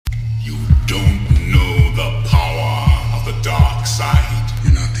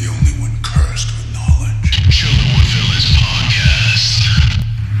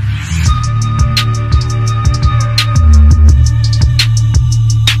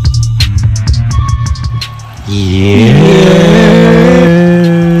Oh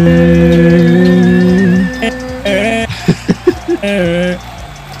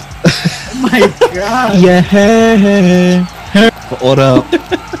my god. Yeah. For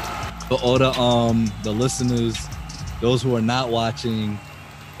all the listeners, those who are not watching,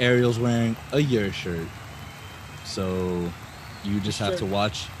 Ariel's wearing a Year shirt. So you just have to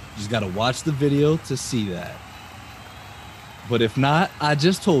watch. You just gotta watch the video to see that. But if not, I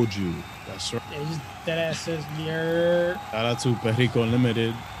just told you. That's right. Yeah, just that ass says Yer. Shout out to Perico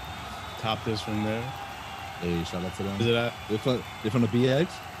Limited. Top this from there. Hey, shout out to them. Is it that? They're from the BX.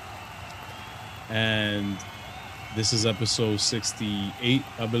 And this is episode 68,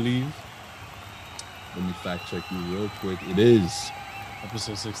 I believe. Let me fact check you real quick. It is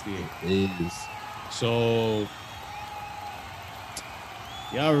Episode 68. It is. So,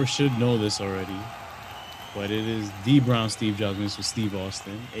 y'all should know this already, but it is the Brown Steve Jobs with Steve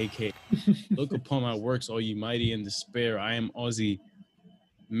Austin, aka Look upon my works, all ye mighty in despair. I am Aussie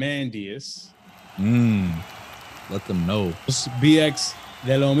Mandius. Let them know. BX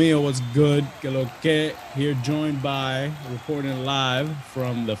de lo mío, what's good? Que lo que? Here joined by, reporting live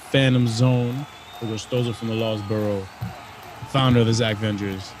from the Phantom Zone, Gustoso from the Lost Borough, founder of the Zach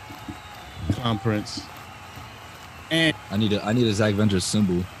Vengers, Clown Prince, and I need a Zach Vengers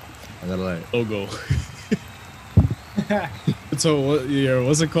symbol. I gotta like logo. So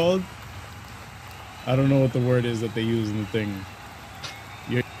what's it called? I don't know what the word is that they use in the thing.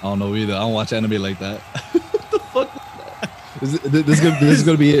 I don't know either. I don't watch anime like that. What the fuck is that? This is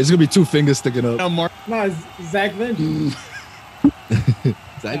gonna be two fingers sticking up. No, it's Zach Vengeance.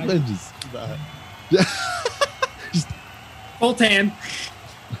 Zach Vengers. Full tan.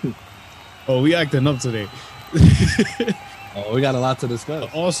 Oh, we acting up today. Oh, we got a lot to discuss.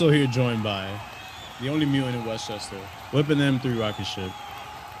 Also here joined by the only mutant in Westchester, whipping them M3 rocket ship,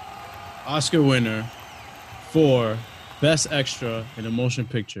 Oscar winner for Best Extra in a Motion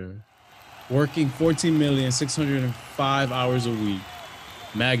Picture, working 14,605 hours a week,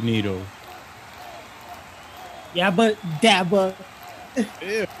 Magneto. Yeah, but Dabba.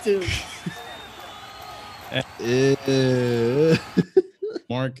 Too.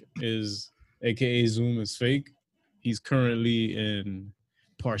 Mark is, aka Zoom is fake. He's currently in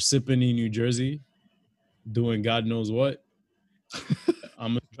Parsippany, New Jersey, doing God knows what.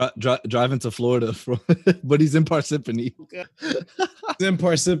 I'm driving to Florida, but he's in Parsippany. He's in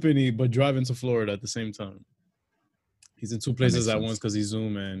Parsippany, but driving to Florida at the same time. He's in two places at once because he's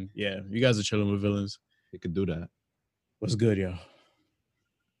Zoom, and yeah, you guys are chilling with villains. You could do that. What's good, yo?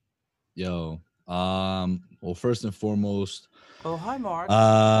 Yo, well, first and foremost, Oh, hi, Mark.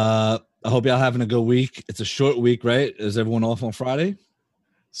 I hope y'all having a good week. It's a short week, right? Is everyone off on Friday?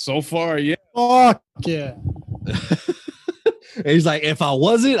 So far, yeah. Fuck yeah. And he's like, if I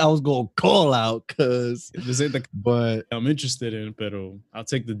wasn't, I was gonna call out because This ain't the but I'm interested in, pero I'll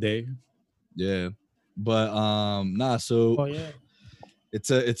take the day. yeah. But nah, so Oh yeah.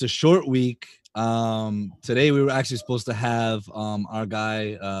 it's a short week. Today we were actually supposed to have our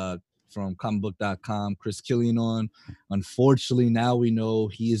guy from comicbook.com, Chris Killian, on. Unfortunately, now we know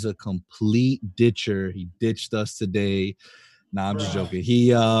he's a complete ditcher. He ditched us today. Nah, I'm just joking. He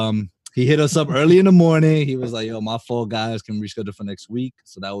hit us up early in the morning. He was like, yo, my fault, guys. Can we reschedule for next week?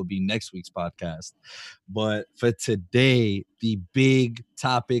 So that would be next week's podcast. But for today, the big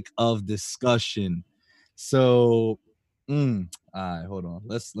topic of discussion. So, all right, hold on.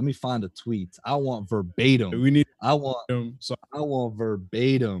 Let me find a tweet. I want verbatim. I want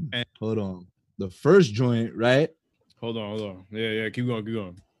verbatim. Hold on. The first joint, right? Hold on. Yeah, keep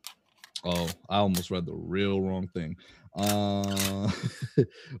going. Oh, I almost read the real wrong thing.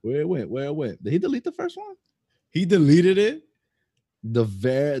 Where it went? Did he delete the first one? He deleted it.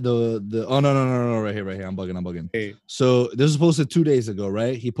 Oh no, right here. I'm bugging. Hey. So this was posted 2 days ago,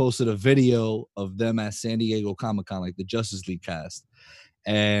 right? He posted a video of them at San Diego Comic-Con, like the Justice League cast,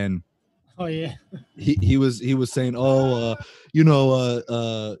 and Oh yeah. he was saying,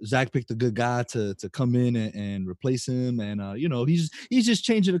 Zach picked a good guy to come in and replace him, and he's just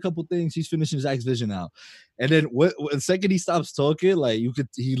changing a couple things. He's finishing Zach's vision out, and then the second he stops talking, like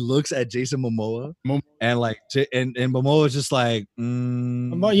he looks at Jason Momoa, and like and Momoa is just like,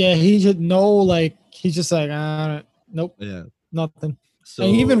 Yeah, he should know. Like he's just like, nope. Yeah, nothing. So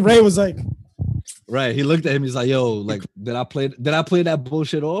and even Ray was like. Right, he looked at him. He's like, "Yo, like, did I play that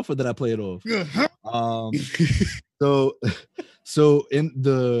bullshit off, or did I play it off?" So in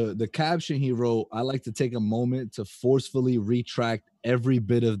the caption he wrote, "I like to take a moment to forcefully retract every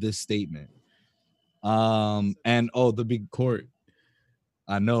bit of this statement." And the big court.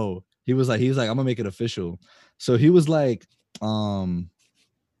 I know he was like, "I'm gonna make it official." So he was like,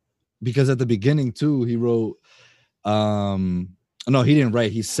 because at the beginning too, he wrote, no, he didn't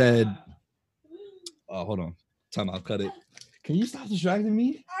write. He said, hold on, time out, cut it. Can you stop distracting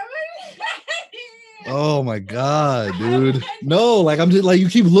me? Oh my god, dude. No, like I'm just like, you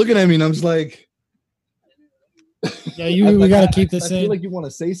keep looking at me and I'm just like, Yeah, we gotta keep this I in. feel like you want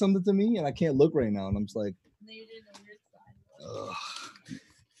to say something to me and I can't look right now, and I'm just like, all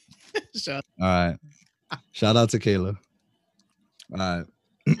right. Shout out to Kayla. All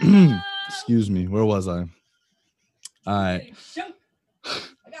right. Excuse me. Where was I? All right.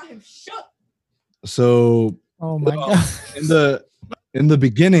 I got him shook. So, Oh my god. in the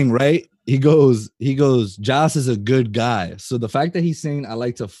beginning, right? He goes, Joss is a good guy. So the fact that he's saying I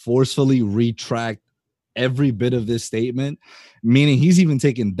like to forcefully retract every bit of this statement, meaning he's even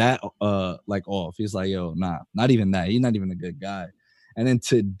taking that like off. He's like, yo, nah, not even that. He's not even a good guy. And then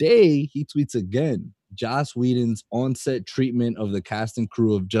today he tweets again, Joss Whedon's on-set treatment of the cast and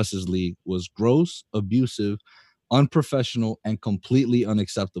crew of Justice League was gross, abusive, unprofessional, and completely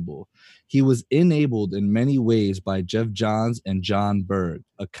unacceptable. He was enabled in many ways by Jeff Johns and John Berg.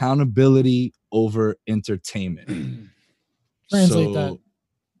 Accountability over entertainment. Translate that.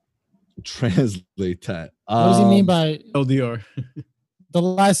 Translate that. What does he mean by LDR? the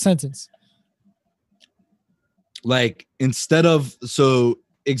last sentence? Like, instead of, so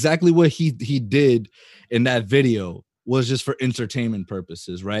exactly what he did in that video was just for entertainment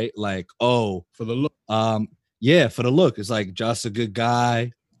purposes, right? Like, oh, For the look. yeah, for the look. It's like Joss a good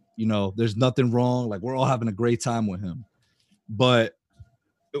guy, you know, there's nothing wrong, like we're all having a great time with him. But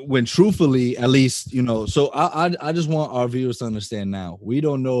when truthfully, at least, you know, so I just want our viewers to understand now, we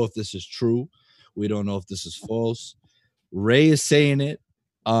don't know if this is true, we don't know if this is false. Ray is saying it.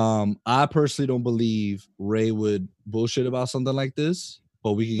 I personally don't believe Ray would bullshit about something like this,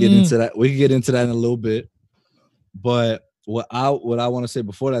 but we could get into that. We could get into that in a little bit. But what I want to say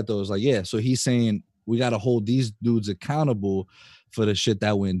before that though is like, yeah, so he's saying we got to hold these dudes accountable for the shit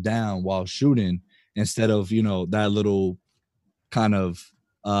that went down while shooting, instead of, you know, that little kind of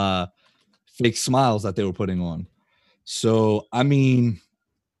fake smiles that they were putting on. So I mean,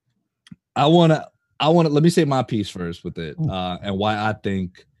 I want to let me say my piece first with it, and why I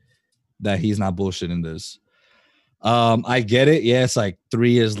think that he's not bullshitting this. I get it. Yeah, it's like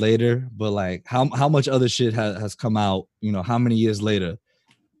 3 years later, but like how much other shit has come out, you know, how many years later?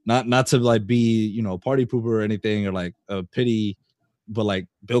 Not to like be, you know, party pooper or anything, or like a pity, but like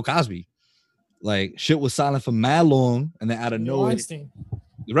Bill Cosby, like shit was silent for mad long, and then out of nowhere,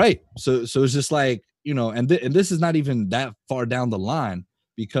 right? So it's just like, you know, and this is not even that far down the line,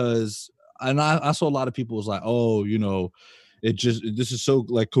 because I saw a lot of people was like, oh, you know, this is so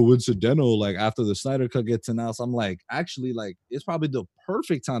like coincidental, like after the Snyder Cut gets announced. I'm like, actually, like it's probably the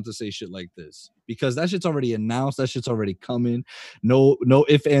perfect time to say shit like this, because that shit's already announced, that shit's already coming, no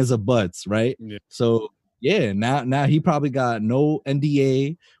ifs, ands, or buts, right? Yeah. So yeah, now he probably got no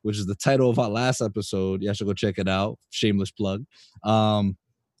NDA, which is the title of our last episode. You should go check it out. Shameless plug.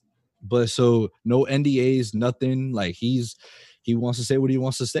 But so no NDAs, nothing. Like he wants to say what he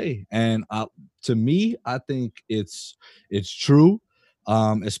wants to say, and to me, I think it's true,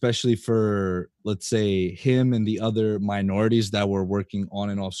 especially for, let's say, him and the other minorities that were working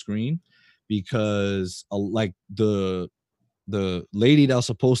on and off screen, because like the lady that was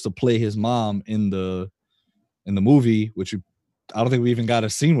supposed to play his mom in the movie, which I don't think we even got a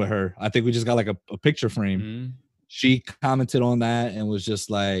scene with her. I think we just got like a picture frame. Mm-hmm. She commented on that and was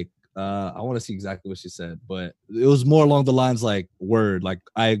just like, I want to see exactly what she said, but it was more along the lines like, word, like,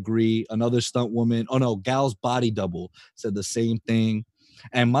 I agree. Another stunt woman, oh no, Gal's body double said the same thing.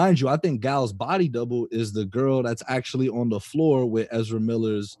 And mind you, I think Gal's body double is the girl that's actually on the floor with Ezra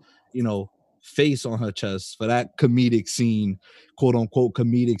Miller's, you know, face on her chest for that comedic scene, quote unquote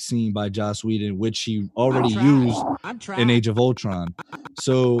comedic scene by Joss Whedon, which he already used in Age of Ultron.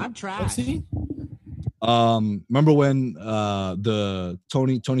 So remember when the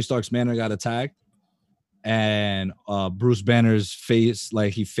Tony Stark's manor got attacked, and Bruce Banner's face,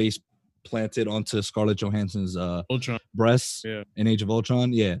 like he face planted onto Scarlett Johansson's Ultron breasts, yeah, in Age of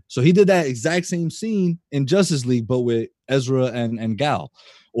Ultron? Yeah. So he did that exact same scene in Justice League, but with Ezra and Gal,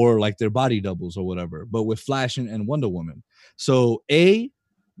 or like their body doubles or whatever, but with Flash and Wonder Woman. So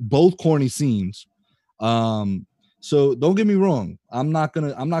both corny scenes. So don't get me wrong. I'm not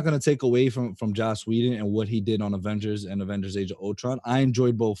gonna take away from Joss Whedon and what he did on Avengers and Avengers Age of Ultron. I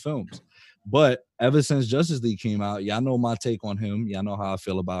enjoyed both films, but ever since Justice League came out, y'all know my take on him. Y'all know how I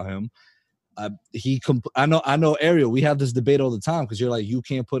feel about him. I know Ariel, we have this debate all the time, because you're like, you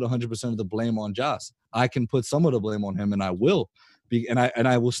can't put 100% of the blame on Joss. I can put some of the blame on him, and I will, and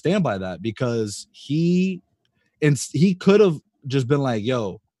I will stand by that, because he could have just been like,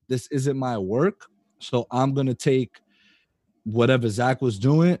 yo, this isn't my work, so I'm gonna take whatever Zach was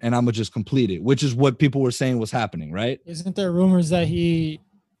doing and I'm gonna just complete it, which is what people were saying was happening, right? Isn't there rumors that he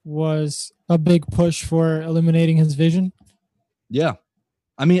was a big push for eliminating his vision? Yeah.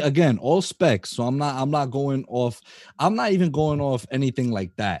 I mean, again, all specs. So I'm not going off. I'm not even going off anything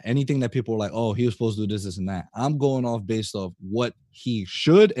like that. Anything that people are like, oh, he was supposed to do this and that. I'm going off based off what he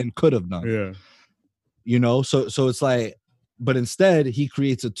should and could have done. Yeah. You know, so it's like, but instead he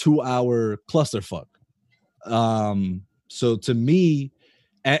creates a 2-hour clusterfuck. So to me,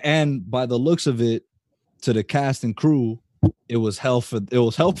 and by the looks of it, to the cast and crew, it was hell for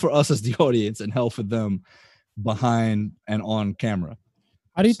us as the audience and hell for them behind and on camera.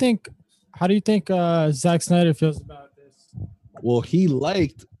 How do you think Zack Snyder feels about this? Well, he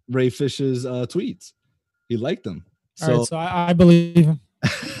liked Ray Fisher's tweets. He liked them. All right, so I believe him.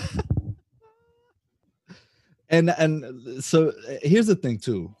 And so here's the thing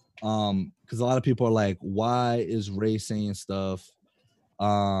too, because a lot of people are like, why is Ray saying stuff?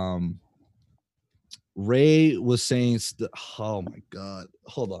 Ray was saying oh my god,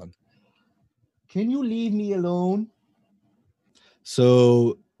 hold on, can you leave me alone?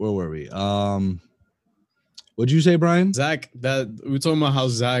 So where were we? What'd you say, Brian? Zach, that we were talking about how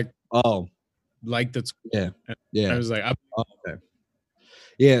Zach liked it. Yeah. I was like, okay.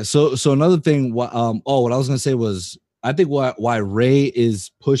 Yeah, so another thing, what I was gonna say was, I think why Ray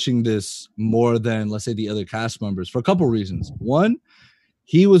is pushing this more than, let's say, the other cast members, for a couple reasons. One,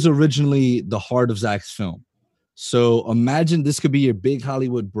 he was originally the heart of Zach's film. So imagine this could be your big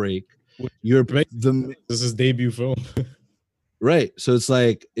Hollywood break. This is his debut film. Right. So it's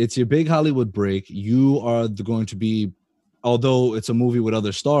like, it's your big Hollywood break. You are going to be, although it's a movie with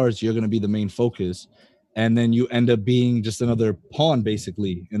other stars, you're going to be the main focus. And then you end up being just another pawn,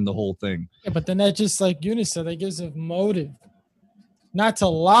 basically, in the whole thing. Yeah, but then that, just like Eunice said, that gives a motive. Not to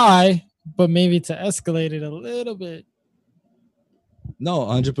lie, but maybe to escalate it a little bit. No,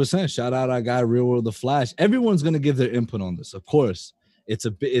 100%. Shout out our guy, Real World The Flash. Everyone's going to give their input on this, of course. It's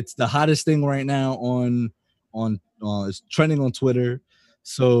the hottest thing right now on it's trending on Twitter.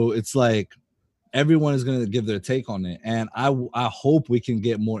 So it's like, everyone is going to give their take on it. And I hope we can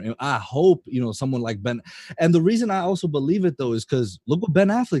get more. I hope, someone like Ben. And the reason I also believe it, though, is because look what Ben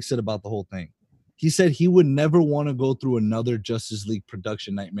Affleck said about the whole thing. He said he would never want to go through another Justice League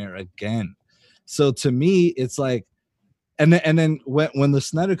production nightmare again. So to me, it's like, and then when the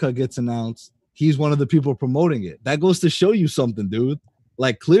Snyder Cut gets announced, he's one of the people promoting it. That goes to show you something, dude.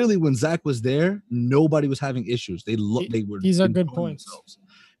 Like, clearly when Zach was there, nobody was having issues. These are good points. Themselves.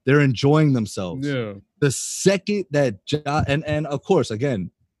 They're enjoying themselves. Yeah. The second that and of course, again,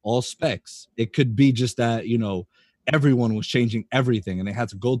 all specs. It could be just that, everyone was changing everything and they had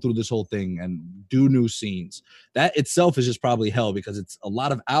to go through this whole thing and do new scenes. That itself is just probably hell because it's a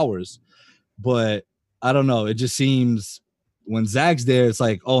lot of hours. But I don't know. It just seems when Zach's there, it's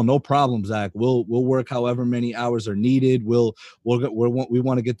like, oh, no problem, Zach. We'll work however many hours are needed. We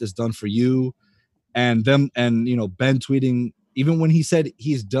want to get this done for you. And Ben tweeting. Even when he said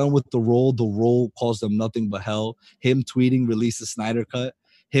he's done with the role caused him nothing but hell. Him tweeting, release the Snyder Cut.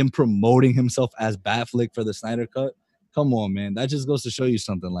 Him promoting himself as Batfleck for the Snyder Cut. Come on, man. That just goes to show you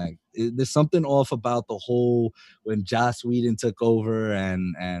something. Like, there's something off about the whole when Joss Whedon took over,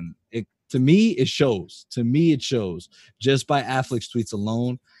 and it, to me, it shows. To me, it shows just by Affleck's tweets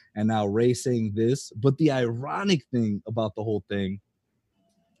alone. And now Ray saying this. But the ironic thing about the whole thing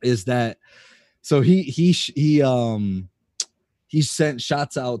is that, so he sent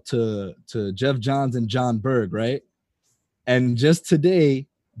shots out to Jeff Johns and John Berg, right? And just today,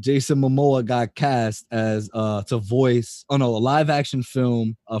 Jason Momoa got cast as to voice a live action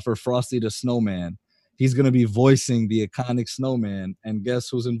film for Frosty the Snowman. He's gonna be voicing the iconic snowman, and guess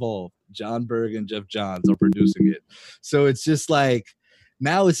who's involved? John Berg and Jeff Johns are producing it. So it's just like,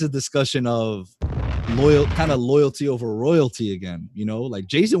 now it's a discussion of loyalty over royalty again. Like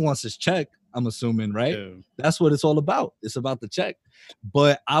Jason wants his check, I'm assuming, right? Yeah. That's what it's all about. It's about the check.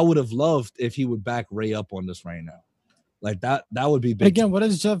 But I would have loved if he would back Ray up on this right now. Like that would be big. Again, what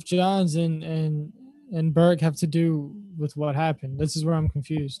does Jeff Johns and Berg have to do with what happened? This is where I'm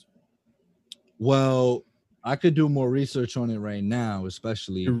confused. Well, I could do more research on it right now,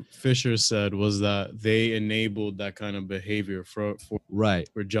 especially. Fisher said was that they enabled that kind of behavior for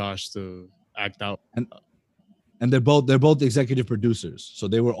Josh to act out. And they're both executive producers, so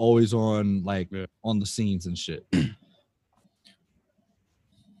they were always on on the scenes and shit.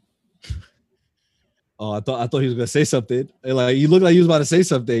 Oh, I thought he was gonna say something. Like, you look like you was about to say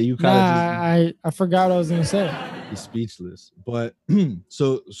something. You kind of I forgot what I was gonna say. He's speechless. But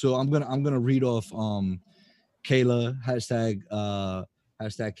so I'm gonna read off Kayla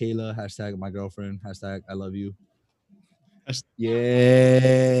Hashtag Kayla. Hashtag my girlfriend. Hashtag I love you. Hashtag-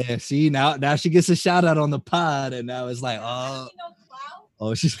 Yeah. See, now she gets a shout out on the pod, and now it's like, I don't need no clout.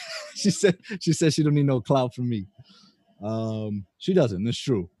 oh, she said she don't need no clout from me. She doesn't. It's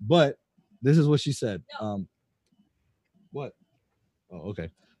true. But this is what she said. What? Oh, okay.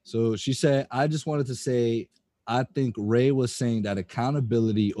 So she said, I just wanted to say, I think Ray was saying that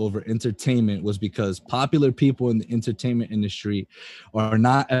accountability over entertainment was because popular people in the entertainment industry are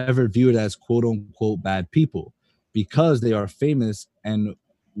not ever viewed as quote unquote bad people because they are famous, and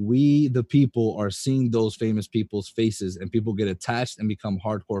we the people are seeing those famous people's faces, and people get attached and become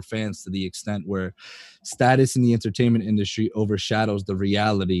hardcore fans to the extent where status in the entertainment industry overshadows the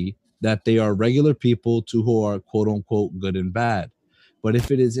reality that they are regular people to who are quote unquote good and bad. But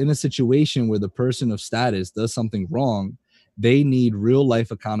if it is in a situation where the person of status does something wrong, they need real life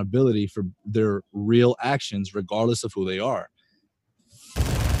accountability for their real actions, regardless of who they are.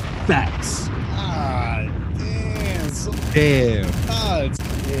 Facts. Damn. So Damn.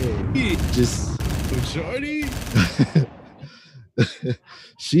 just shorty.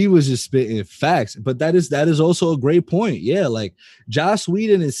 She was just spitting facts, but that is also a great point. Yeah, like Joss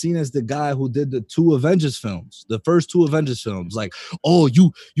Whedon is seen as the guy who did the two Avengers films, the first two Avengers films. Like, oh,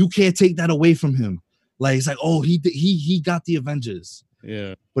 you can't take that away from him. Like, it's like, oh, he got the Avengers.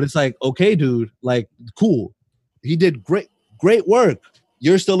 Yeah, but it's like, okay, dude, like, cool, he did great work.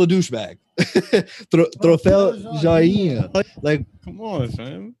 You're still a douchebag. Trofeo Joinha. Like, come on,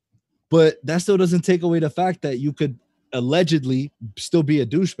 fam. but that still doesn't take away the fact that you could allegedly still be a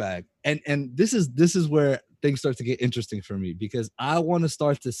douchebag. And this is where things start to get interesting for me, because I want to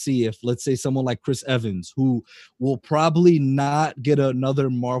start to see if, let's say, someone like Chris Evans, who will probably not get another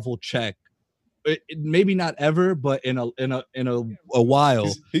Marvel check, maybe not ever, but in a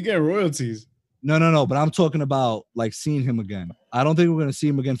while, He get royalties. No, but I'm talking about like seeing him again. I don't think we're gonna see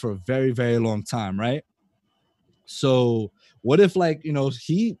him again for a very, very long time, right? So what if, like, you know,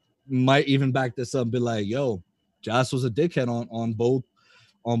 he might even back this up and be like, yo, Joss was a dickhead on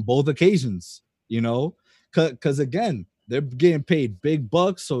both occasions, you know? Because again, they're getting paid big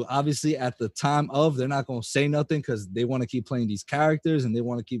bucks. So obviously at the time of, they're not gonna say nothing because they want to keep playing these characters and they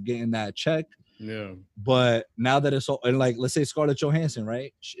want to keep getting that check. Yeah. But now that it's all, and like, let's say Scarlett Johansson,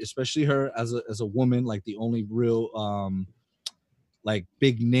 right? Especially her as a woman, like the only real like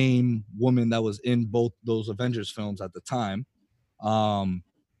big name woman that was in both those Avengers films at the time.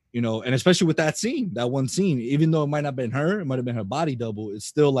 You know, and especially with that scene, that one scene, even though it might not have been her, it might have been her body double. It's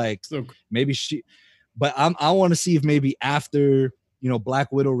still like maybe she, but I want to see if maybe after, you know,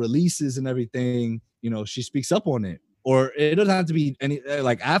 Black Widow releases and everything, you know, she speaks up on it, or it doesn't have to be any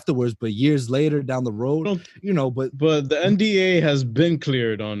like afterwards, but years later down the road, you know. But the NDA has been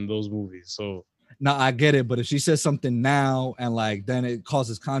cleared on those movies, so. No, I get it, but if she says something now and like then it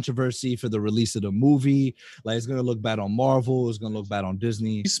causes controversy for the release of the movie, like it's gonna look bad on Marvel, it's gonna look bad on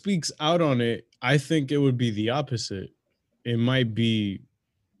Disney. He speaks out on it. I think it would be the opposite. It might be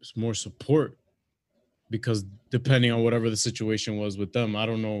more support, because depending on whatever the situation was with them, I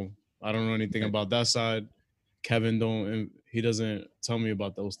don't know anything about that side. Kevin doesn't tell me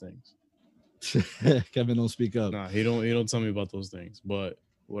about those things. Kevin don't speak up. Nah, he don't tell me about those things. But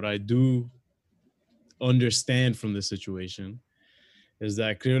what I do understand from the situation is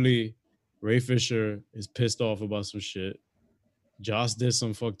that clearly Ray Fisher is pissed off about some shit. Joss did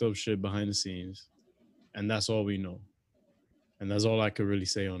some fucked up shit behind the scenes, and that's all we know. And that's all I could really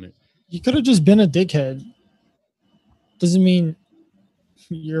say on it. You could have just been a dickhead. Doesn't mean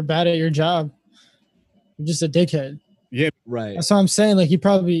you're bad at your job. You're just a dickhead. Yeah, right. That's what I'm saying. Like, he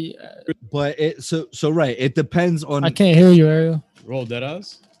probably. But it so right. It depends on. I can't hear you, Ariel. Roll dead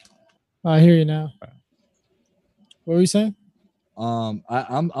ass. I hear you now. What were you saying?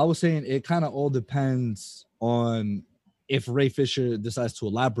 I was saying it kind of all depends on if Ray Fisher decides to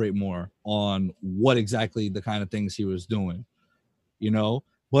elaborate more on what exactly the kind of things he was doing, you know.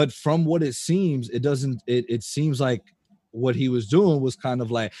 But from what it seems, it doesn't. It seems like what he was doing was kind of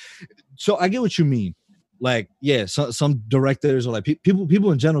like. So I get what you mean. Like, yeah, some directors or like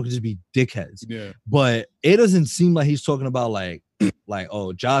people in general could just be dickheads. Yeah. But it doesn't seem like he's talking about like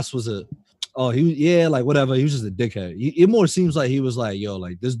oh, Joss was a. Oh, like whatever. He was just a dickhead. It more seems like he was like, yo,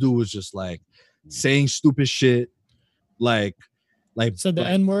 like this dude was just like saying stupid shit, like said the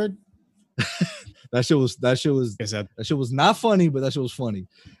like, N-word. that shit was not funny, but that shit was funny.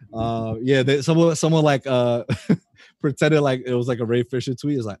 Yeah, someone like pretended like it was like a Ray Fisher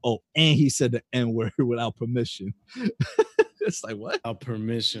tweet. It's like, oh, and he said the N-word without permission. It's like, what? Without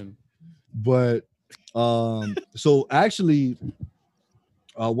permission. But so actually.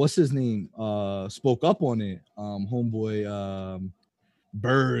 What's his name? Spoke up on it. Homeboy.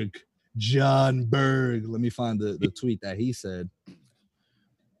 Berg, John Berg. Let me find the tweet that he said.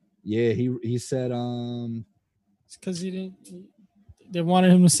 Yeah, he said It's because they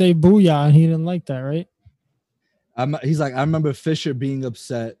wanted him to say booyah, and he didn't like that, right? He's like, I remember Fisher being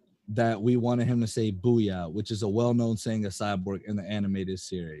upset that we wanted him to say booyah, which is a well-known saying of Cyborg in the animated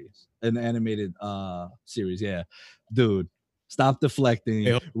series. Yeah. Dude, stop deflecting.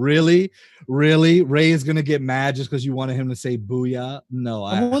 Yep. Really? Ray is gonna get mad just because you wanted him to say booyah? No,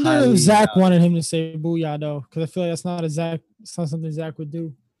 I wonder if Zach wanted him to say booyah though, because I feel like it's not something Zach would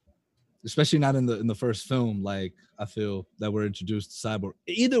do. Especially not in the first film. Like, I feel that we're introduced to Cyborg.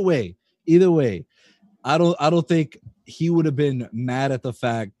 Either way, I don't think he would have been mad at the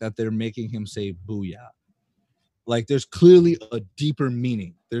fact that they're making him say booyah. Like, there's clearly a deeper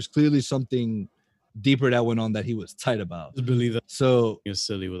meaning. There's clearly something deeper that went on that he was tight about. I believe that. So You're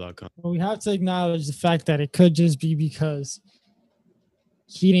silly without context. Well, we have to acknowledge the fact that it could just be because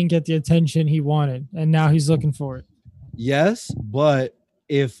he didn't get the attention he wanted, and now he's looking for it. yes, but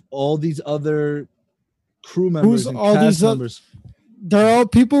if all these other crew members and all cast these members, They're all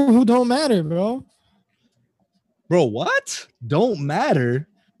people who don't matter, bro. bro, what? Don't matter.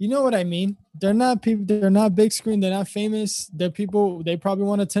 You know what I mean? They're not people. They're not big screen. They're not famous. They're people. They probably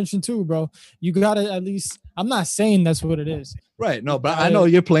want attention too, bro. You gotta at least. I'm not saying that's what it is. Right. No, but I know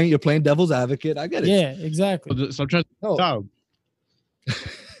you're playing devil's advocate. I get it. Yeah, exactly. So I'm trying to No. stop.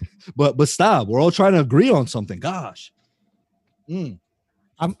 But stop. We're all trying to agree on something. Gosh.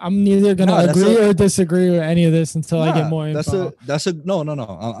 I'm neither gonna agree or disagree with any of this until I get more info. That's a no.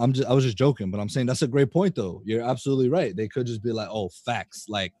 I was just joking, but I'm saying that's a great point though. You're absolutely right. They could just be like, oh, facts.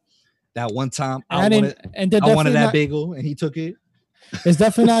 Like that one time I wanted that bagel and he took it. It's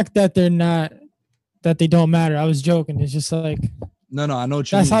definitely not that they don't matter. I was joking. It's just like No, I know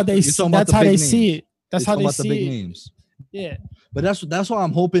what you that's mean. how they that's how they see it. That's how they see the big it. names. Yeah. But that's why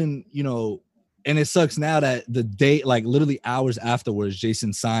I'm hoping, and it sucks now that the day, like literally hours afterwards,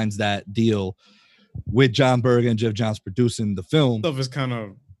 Jason signs that deal with John Berg and Jeff Johns producing the film. Stuff is kind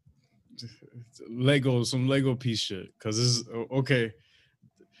of some Lego piece shit. Because this is okay.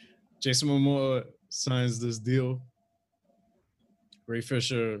 Jason Momoa signs this deal. Ray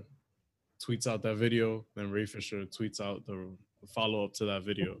Fisher tweets out that video. Then Ray Fisher tweets out the follow-up to that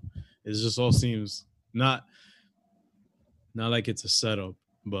video. It just all seems not like it's a setup,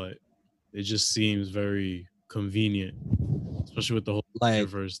 but it just seems very convenient, especially with the whole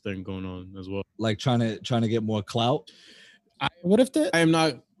universe thing going on as well. Like trying to get more clout. I am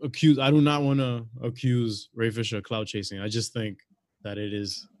not accused. I do not want to accuse Ray Fisher of clout chasing. I just think that it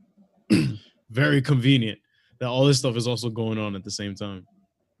is very convenient that all this stuff is also going on at the same time.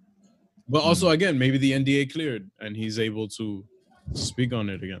 But also, again, maybe the NDA cleared and he's able to speak on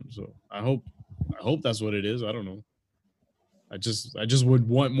it again. So I hope that's what it is. I don't know. I just would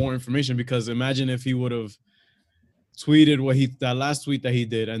want more information, because imagine if he would have tweeted that last tweet that he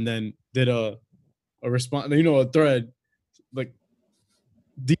did and then did a response, a thread, like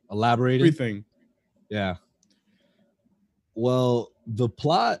elaborating everything. Yeah. Well, the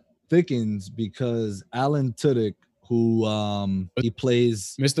plot thickens because Alan Tudyk, who he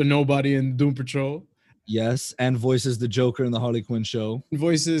plays Mr. Nobody in Doom Patrol. Yes, and voices the Joker in the Harley Quinn show.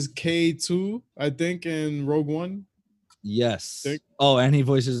 Voices K2, I think, in Rogue One. Yes. Oh, and he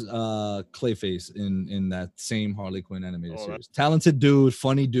voices Clayface in that same Harley Quinn animated series. Talented dude,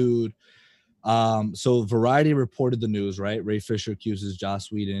 funny dude. So Variety reported the news, right? Ray Fisher accuses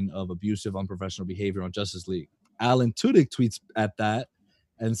Joss Whedon of abusive, unprofessional behavior on Justice League. Alan Tudyk tweets at that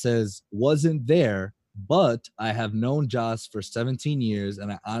and says, "Wasn't there, but I have known Joss for 17 years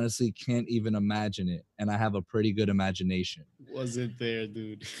and I honestly can't even imagine it. And I have a pretty good imagination." Wasn't there,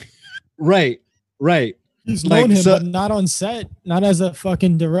 dude. Right. He's known him, but not on set, not as a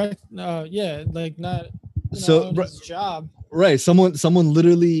fucking direct. Like not his job. Right. Someone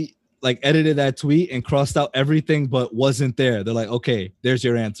literally like edited that tweet and crossed out everything, but wasn't there. They're like, okay, there's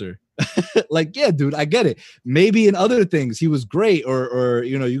your answer. Like, yeah, dude, I get it. Maybe in other things he was great, or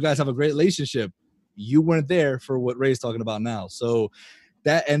you guys have a great relationship. You weren't there for what Ray's talking about now. So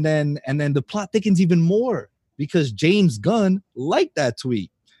that, and then the plot thickens even more because James Gunn liked that tweet.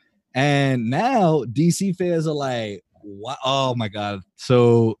 And now DC fans are like, wow, oh my God.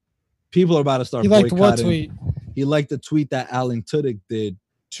 So people are about to start boycotting. He liked what tweet? He liked the tweet that Alan Tudyk did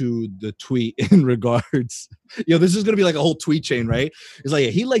to the tweet in regards. This is going to be like a whole tweet chain, right? It's like,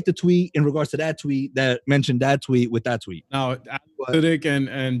 he liked the tweet in regards to that tweet that mentioned that tweet with that tweet. Now, Alan Tudyk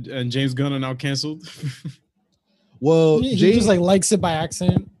and James Gunn are now canceled. Well, he just like likes it by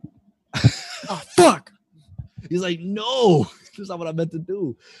accident. Oh, fuck. He's like, no, that's not what I meant to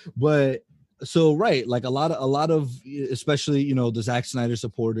do. But So right, like a lot of especially the Zack Snyder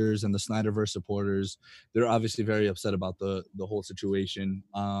supporters and the Snyderverse supporters, they're obviously very upset about the whole situation.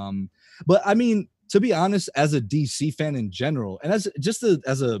 But I mean, to be honest, as a DC fan in general, and as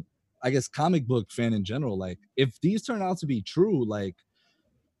a I guess comic book fan in general, like if these turn out to be true, like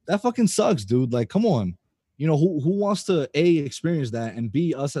that fucking sucks, dude. Like, come on. Who wants to A, experience that, and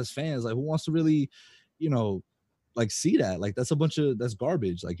B, us as fans, like who wants to really, you know, like see that? Like that's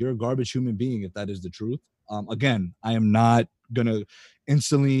garbage. Like you're a garbage human being if that is the truth. Again, I am not gonna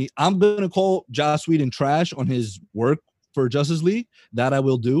I'm gonna call Joss Whedon trash on his work for Justice League. That I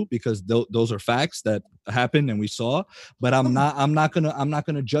will do because those are facts that happened and we saw. But I'm not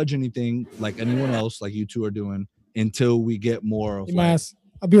gonna judge anything like anyone else, like you two are doing, until we get more of like,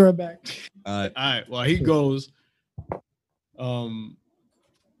 I'll be right back. All right. Well, he goes.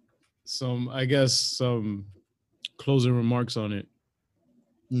 Some closing remarks on it.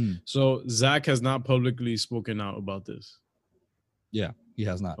 So Zach has not publicly spoken out about this. Yeah, he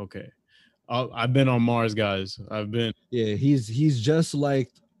has not. Okay. I've been on Mars, guys. Yeah, he's just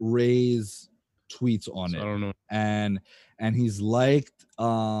liked Ray's tweets on it. I don't know. And he's liked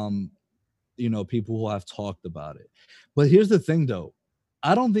people who have talked about it. But here's the thing though.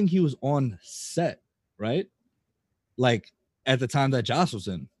 I don't think he was on set, right? Like at the time that Joss was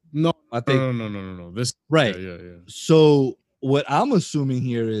in. No, I think no. This right. Yeah. So what I'm assuming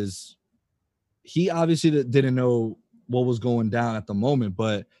here is he obviously didn't know what was going down at the moment,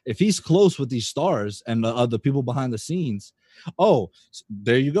 but if he's close with these stars and the other people behind the scenes,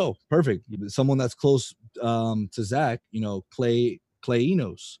 there you go, perfect. Someone that's close to Zach, Clay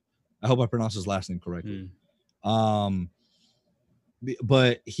Enos. I hope I pronounced his last name correctly.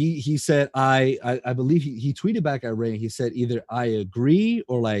 But he said I believe he tweeted back at Ray and he said either I agree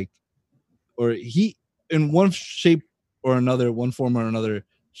or he in one shape or another, one form or another,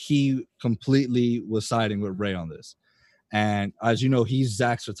 he completely was siding with Ray on this. And as you know, he's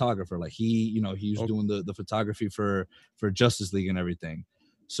Zach's photographer. Like he's doing the photography for Justice League and everything.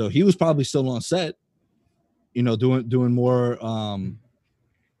 So he was probably still on set, doing more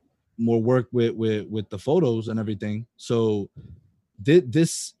work with the photos and everything. So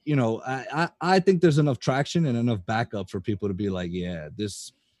this, I think there's enough traction and enough backup for people to be like, yeah,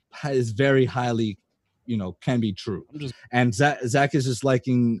 this is very highly, can be true. And Zach is just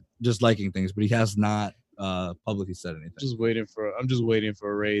liking things, but he has not publicly said anything. I'm just waiting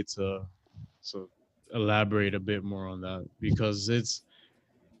for Ray to elaborate a bit more on that, because it's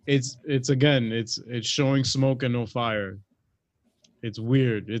showing smoke and no fire. It's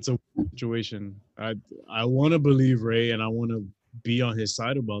weird. It's a situation. I want to believe Ray and I want to be on his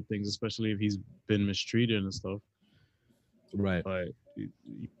side about things, especially if he's been mistreated and stuff. Right. But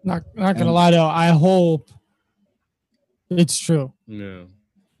not gonna lie though, I hope it's true. Yeah.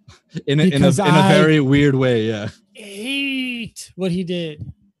 In a very weird way, yeah. Hate what he did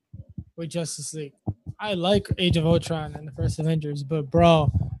with Justice League. I like Age of Ultron and the first Avengers, but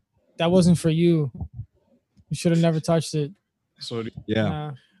bro, that wasn't for you. You should have never touched it. So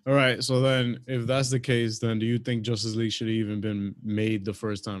yeah. All right. So then, if that's the case, then do you think Justice League should have even been made the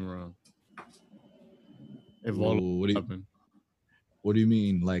first time around? If happened. What do you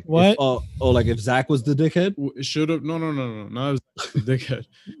mean? Like what? Like if Zach was the dickhead? It should have. No. Not the dickhead.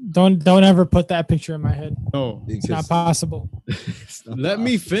 Don't ever put that picture in my head. No, it's not possible. Let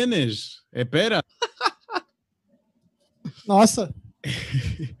me finish. Espera. Nossa.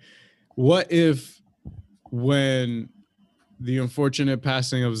 What if when the unfortunate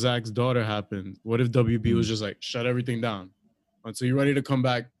passing of Zach's daughter happened, what if WB was just like, shut everything down until you're ready to come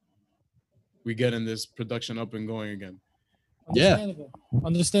back? We get in this production up and going again.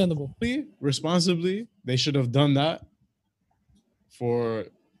 Understandable. Responsibly, they should have done that for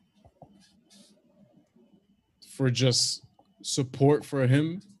just support for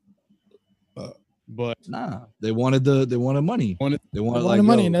him. But nah, they wanted money. They wanted like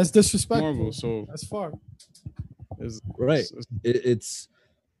money, and that's disrespectful. Marvel, so that's far. Right. It's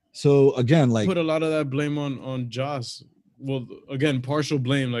so again, like put a lot of that blame on Joss. Well, again, partial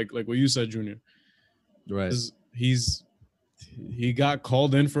blame, like what you said, Junior. Right. He got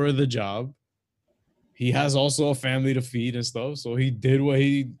called in for the job. He has also a family to feed and stuff, so he did what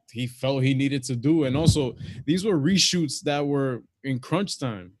he felt he needed to do. And also, these were reshoots that were in crunch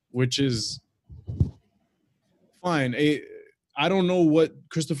time, which is fine. I don't know what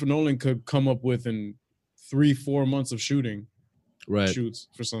Christopher Nolan could come up with in 3-4 months of shooting, shoots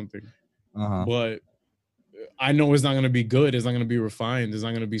for something. But I know it's not going to be good. It's not going to be refined. It's not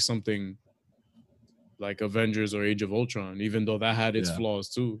going to be something like Avengers or Age of Ultron, even though that had its Yeah. flaws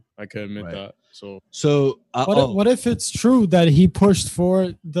too. I can admit Right. that. So So What if it's true that he pushed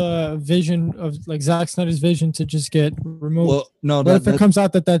for the vision of like Zack Snyder's vision to just get removed? well, no, What if it comes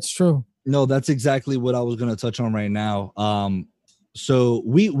out that that's true? no, that's exactly what I was gonna touch on right now. So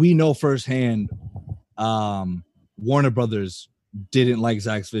we know firsthand, Warner Brothers didn't like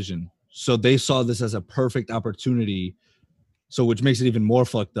Zack's vision, so they saw this as a perfect opportunity. So which makes it even more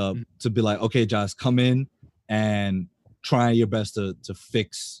fucked up to be like, okay, Josh, come in and try your best to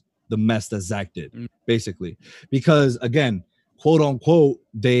fix the mess that Zack did, basically. Because again, quote unquote,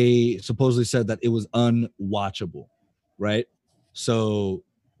 they supposedly said that it was unwatchable, right? So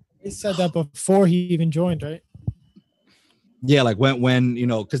They said that before he even joined, right? yeah, like when you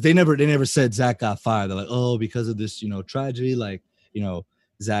know, because they never said Zack got fired. They're like, oh, because of this, you know, tragedy, like, you know,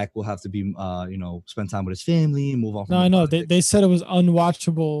 Zack will have to be you know, spend time with his family and move on from No, the I know. politics. They said it was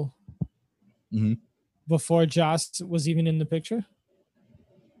unwatchable Mhm. before Joss was even in the picture.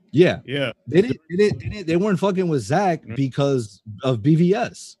 Yeah, yeah, they weren't fucking with Zack because of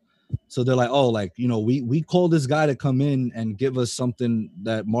BVS. So they're like, oh, like, you know, we call this guy to come in and give us something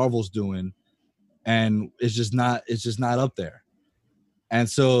that Marvel's doing, and it's just not up there. And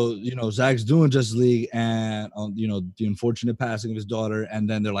so, you know, Zack's doing Justice League, and you know, the unfortunate passing of his daughter, and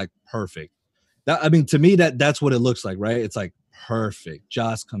then they're like, perfect. That, I mean, to me, that's what it looks like, right? It's like perfect.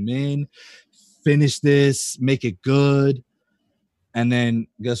 Joss, come in, finish this, make it good. And then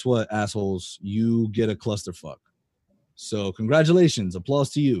guess what, assholes? You get a clusterfuck. So congratulations, applause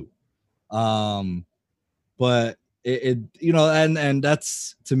to you. But it you know, and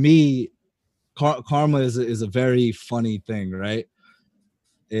that's, to me, karma is a very funny thing, right?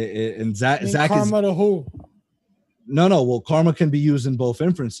 And Zack is karma to who? no. Well, karma can be used in both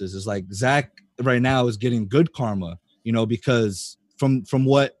inferences. It's like Zack right now is getting good karma, you know, because from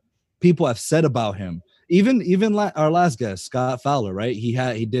what people have said about him. Even our last guest, Scott Fowler, right?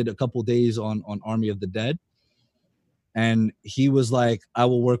 He did a couple days on Army of the Dead, and he was like, "I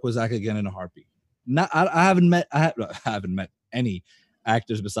will work with Zack again in a heartbeat." I haven't met any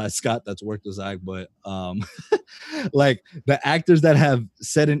actors besides Scott that's worked with Zack, but like the actors that have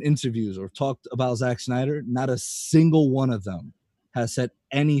said in interviews or talked about Zack Snyder, not a single one of them has said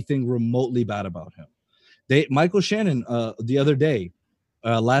anything remotely bad about him. Michael Shannon the other day,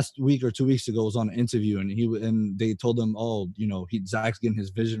 last week or 2 weeks ago, was on an interview, and they told him, oh, you know, Zack's getting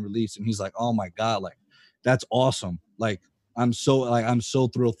his vision released, and he's like, oh my god, like, that's awesome. Like, I'm so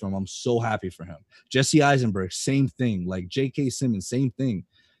thrilled for him. I'm so happy for him. Jesse Eisenberg, same thing. Like J.K. Simmons, same thing.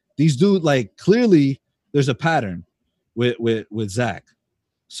 These dudes, like, clearly there's a pattern with Zack.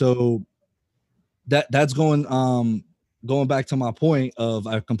 So that's going back to my point of,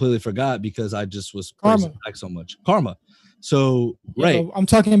 I completely forgot because I just was praising Zack so much. Karma. So Yeah, right, I'm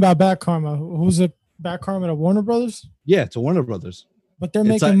talking about Back Karma. Who's it? Back Karma to Warner Brothers? yeah, to Warner Brothers. But they're It's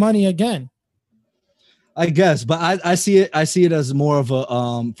making like, money again. I guess, but I see it as more of a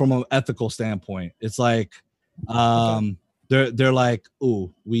from an ethical standpoint. It's like they're like,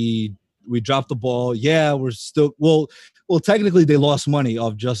 oh, we dropped the ball. Yeah, we're still well technically they lost money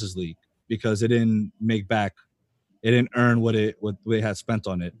off Justice League because it didn't make back, it didn't earn what they had spent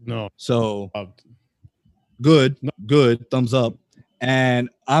on it. no. So good, thumbs up. And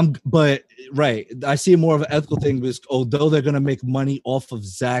but right, I see more of an ethical thing because although they're gonna make money off of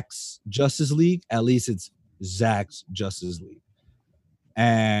Zack's Justice League, at least it's Zack's Justice League,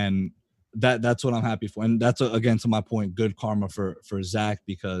 and that's what I'm happy for. And that's again, to my point, good karma for Zack,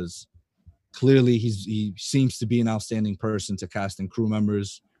 because clearly he seems to be an outstanding person to casting crew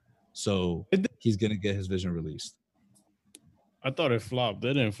members, so he's gonna get his vision released. I thought it flopped.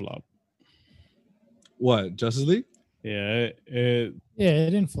 It didn't flop. What, Justice League? Yeah, it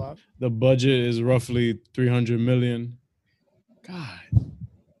didn't flop. The budget is roughly 300 million. God.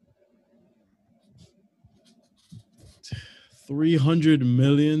 300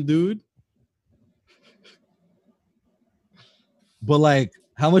 million, dude. But like,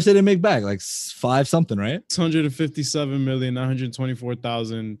 how much did it make back? Like 5 something, right?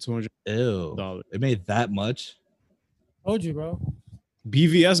 657,924,200. Ew. It made that much? Told you, bro.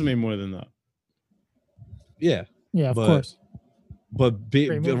 BVS made more than that. Yeah. Yeah, of course. But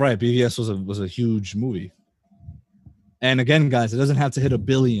right, BVS was a huge movie. And again, guys, it doesn't have to hit $1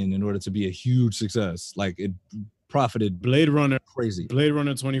 billion in order to be a huge success. Like, it profited Blade Runner crazy. Blade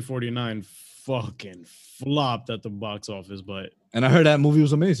Runner 2049 fucking flopped at the box office, but and I heard that movie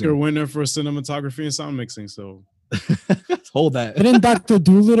was amazing. You're a winner for cinematography and sound mixing, so hold that. Didn't Dr.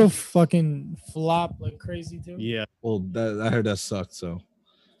 Dolittle fucking flop like crazy too? Yeah. Well, I heard that sucked, so.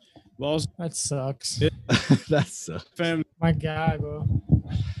 Well, that sucks. That sucks. Family. My God, bro.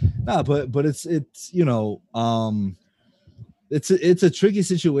 Nah, but it's it's a tricky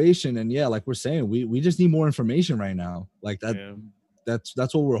situation, and yeah, like we're saying, we just need more information right now. Like that, Yeah.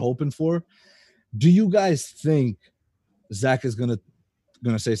 that's what we're hoping for. Do you guys think Zach is gonna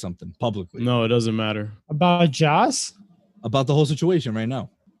say something publicly No, it doesn't matter. About Joss? about the whole situation right now?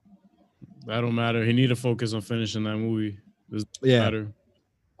 That don't matter. He need to focus on finishing that movie. Doesn't Yeah, matter.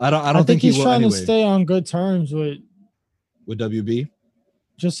 I don't I think think he he's will trying anyway to stay on good terms with with WB.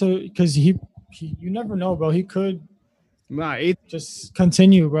 just so because he you never know, bro. He could Nah, just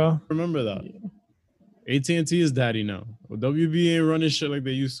continue, bro. remember that. AT&T is daddy now. Well, WB ain't running shit like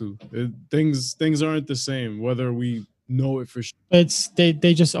they used to. Things aren't the same, whether we know it for sure. It's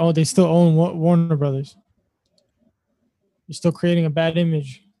they still own Warner Brothers. You're still creating a bad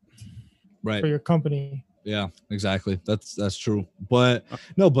image Right. for your company. Yeah, exactly. That's true. But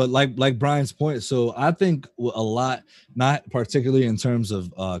no, but like Brian's point. So I think a lot, not particularly in terms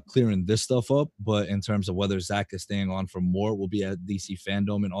of clearing this stuff up, but in terms of whether Zach is staying on for more, will be at DC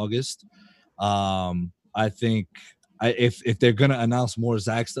Fandom in August. I think if they're gonna announce more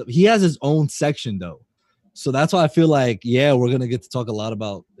Zach stuff, he has his own section though. So that's why I feel like, yeah, we're gonna get to talk a lot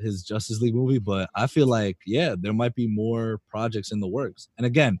about his Justice League movie, but I feel like, yeah, there might be more projects in the works. And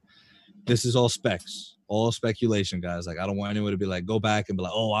again, this is all specs, all speculation, guys. Like, I don't want anyone to be like, go back and be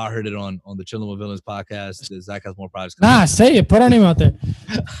like, oh, I heard it on the Chilling with Villains podcast. Zach has more projects. Nah, say it. Put our name out there.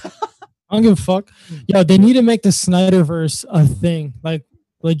 I don't give a fuck. Yo, they need to make the Snyderverse a thing, like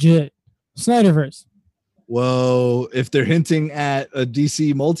legit Snyderverse. Well, if they're hinting at a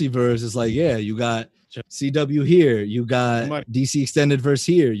DC multiverse, it's like, yeah, you got CW here, you got DC Extended Verse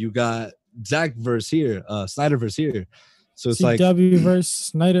here, you got Zach verse here, Snyderverse here. So it's like CW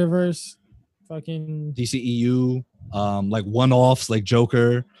verse, Snyderverse, fucking DCEU, like one-offs like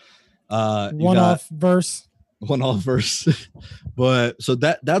Joker, one-off verse. But so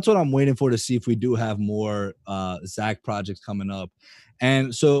that's what I'm waiting for, to see if we do have more Zach projects coming up.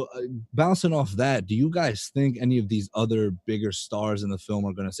 And so bouncing off that, do you guys think any of these other bigger stars in the film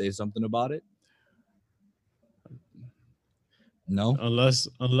are going to say something about it? No,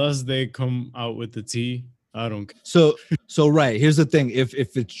 unless they come out with the tea. I don't care. So right, here's the thing. If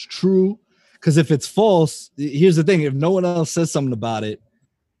it's true, because if it's false, here's the thing. If no one else says something about it,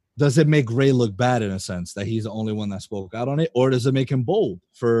 does it make Ray look bad in a sense that he's the only one that spoke out on it? Or does it make him bold?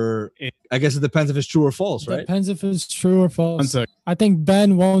 I guess it depends if it's true or false, right? Depends if it's true or false. I think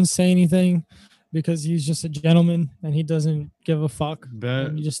Ben won't say anything because he's just a gentleman and he doesn't give a fuck.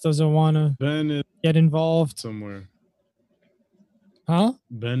 He just doesn't want to get involved somewhere. Huh?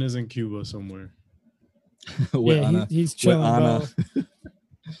 Ben is in Cuba somewhere. Yeah, he's chilling, bro.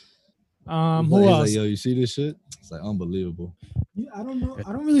 Who else? Like, yo, you see this shit? It's like unbelievable. Yeah, I don't know.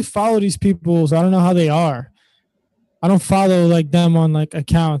 I don't really follow these people, so I don't know how they are. I don't follow like them on like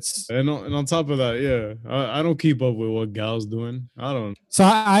accounts. And on top of that, yeah, I don't keep up with what Gal's doing. I don't. So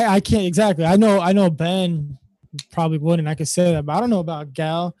I can't exactly. I know Ben probably wouldn't. I could say that, but I don't know about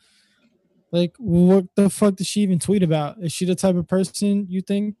Gal. Like, what the fuck does she even tweet about? Is she the type of person you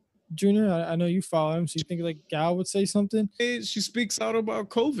think, Junior? I know you follow him, so you think like Gal would say something? She speaks out about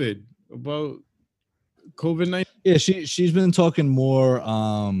COVID, about COVID-19. Yeah, she's been talking more,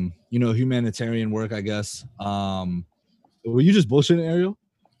 humanitarian work, I guess. Were you just bullshitting, Ariel?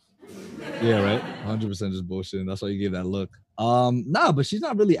 Yeah, right. 100% just bullshitting. That's why you gave that look. Nah, but she's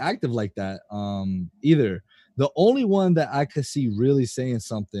not really active like that. Either. The only one that I could see really saying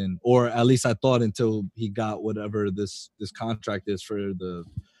something, or at least I thought until he got whatever this contract is for the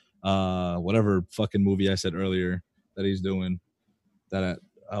whatever fucking movie I said earlier that he's doing. That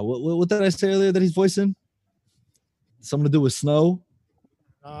what did I say earlier that he's voicing? Something to do with snow?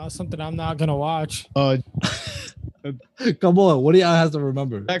 Something I'm not gonna watch. Come on, what do y'all have to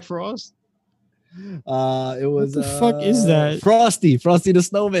remember? Jack Frost. It was what the fuck is that? Frosty the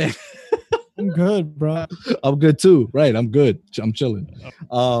Snowman. I'm good, bro. I'm good too. Right, I'm good. I'm chilling.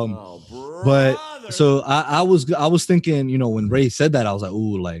 But so I was thinking, when Ray said that, I was like,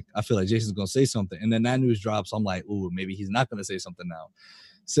 ooh, like I feel like Jason's gonna say something, and then that news drops. I'm like, ooh, maybe he's not gonna say something now.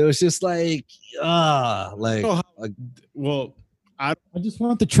 So it's just like, well, I just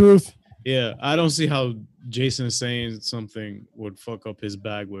want the truth. Yeah, I don't see how Jason saying something would fuck up his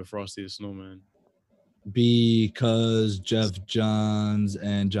bag with Frosty the Snowman. Because Jeff Johns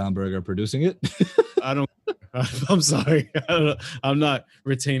and John Berg are producing it. I'm sorry. I'm not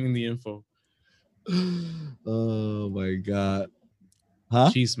retaining the info. Oh my god. Huh?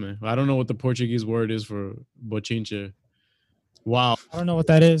 Chisme. I don't know what the Portuguese word is for bochinche. Wow. I don't know what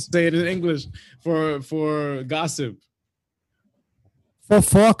that is. Say it in English for gossip.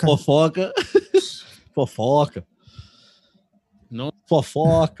 Fofoca. Fofoca. No.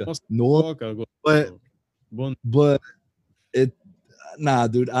 Fofoca. No, Fofoca. but Bom- it nah,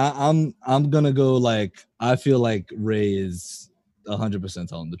 dude. I'm gonna go like I feel like Ray is 100%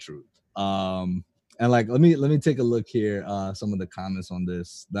 telling the truth. And like let me take a look here. Some of the comments on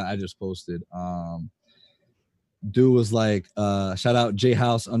this that I just posted. Dude was like, shout out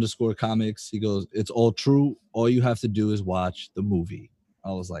jhouse_comics. He goes, it's all true. All you have to do is watch the movie.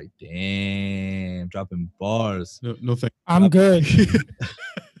 I was like, damn, dropping bars. No thank I'm good.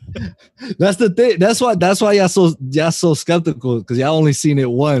 That's the thing. That's why y'all so skeptical, because y'all only seen it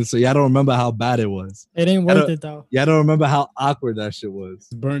once, so y'all don't remember how bad it was. It ain't worth it though. Y'all don't remember how awkward that shit was.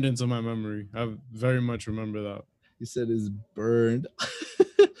 It's burned into my memory. I very much remember that. He said it's burned.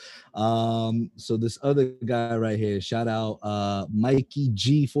 So this other guy right here, shout out Mikey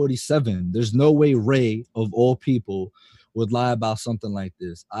G47. There's no way Ray, of all people, would lie about something like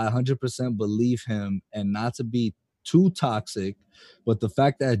this. I 100% believe him, and not to be too toxic, but the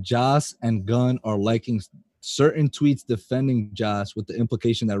fact that Joss and Gunn are liking certain tweets defending Joss with the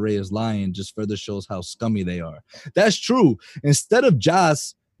implication that Ray is lying just further shows how scummy they are. That's true. Instead of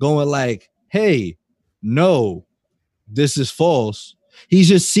Joss going like, hey, no, this is false, he's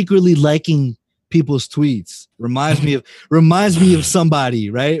just secretly liking people's tweets. Reminds me of somebody,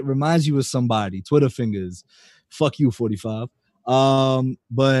 right? Reminds you of somebody. Twitter fingers. Fuck you, 45.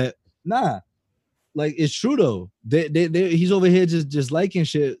 But nah, like it's true though. He's over here just liking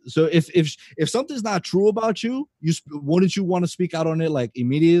shit. So if something's not true about you, wouldn't you want to speak out on it like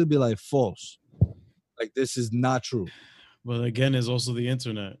immediately? Be like false. Like this is not true. But again, it's also the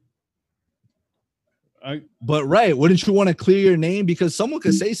internet. But right, wouldn't you want to clear your name, because someone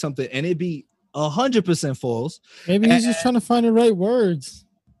could say something and it'd be 100% false. Maybe he's just trying to find the right words.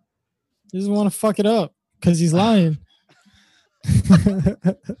 He doesn't want to fuck it up because he's lying.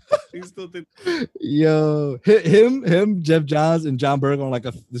 Yo, him, Jeff Johns, and John Berg on like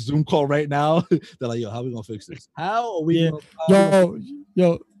a Zoom call right now. They're like, yo, how are we gonna fix this? How are we?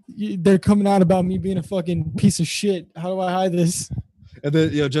 Yo, they're coming out about me being a fucking piece of shit. How do I hide this? And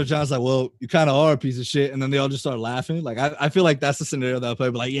then Jeff John's like, well, you kind of are a piece of shit. And then they all just start laughing. Like I feel like that's the scenario that I'll play.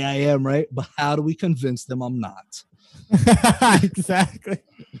 But like, yeah, I am, right? But how do we convince them I'm not? Exactly.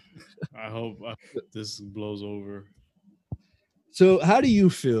 I hope this blows over. So how do you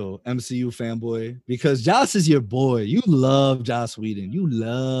feel, MCU fanboy? Because Joss is your boy. You love Joss Whedon. You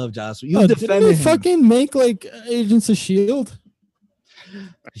love Joss Whedon. You defended him. Fucking make like Agents of S.H.I.E.L.D.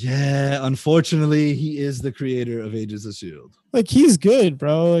 Yeah, unfortunately, he is the creator of Agents of S.H.I.E.L.D. Like he's good,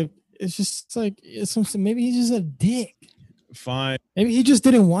 bro. Like it's just like maybe he's just a dick. Fine. Maybe he just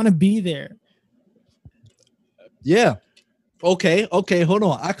didn't want to be there. Yeah. Okay, hold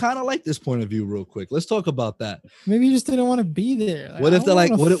on. I kind of like this point of view real quick. Let's talk about that. Maybe he just didn't want to be there. Like, what if they're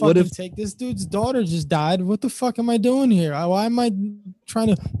like, what if take this dude's daughter just died? What the fuck am I doing here? Why am I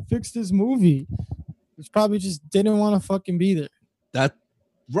trying to fix this movie? It's probably just didn't want to fucking be there. That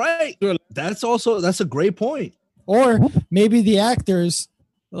right. That's a great point. Or maybe the actors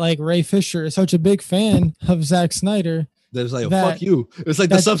like Ray Fisher is such a big fan of Zack Snyder. There's like, fuck you. It's like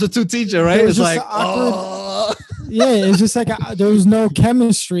the substitute teacher, right? It's like, oh. Yeah, it's just like there was no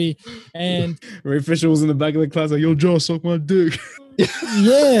chemistry, and Ray Fisher was in the back of the class like, "Yo, Josh, suck my dick."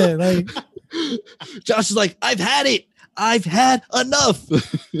 Yeah, like Josh is like, "I've had it. I've had enough."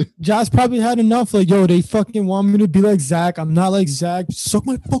 Josh probably had enough. Like, yo, they fucking want me to be like Zach. I'm not like Zach. Suck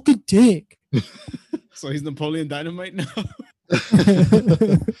my fucking dick. So he's Napoleon Dynamite now.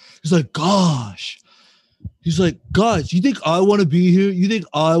 He's like, gosh. He's like, guys, you think I want to be here? You think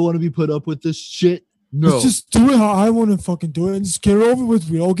I want to be put up with this shit? No. Let's just do it how I want to fucking do it and just get it over with.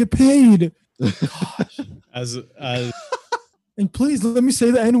 We all get paid. Gosh. As and please let me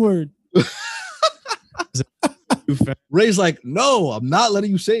say the N-word. Ray's like, no, I'm not letting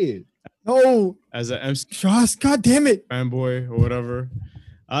you say it. No. As an MC Josh, god damn it. fanboy or whatever,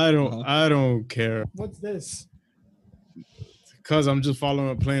 I don't care. What's this? Because I'm just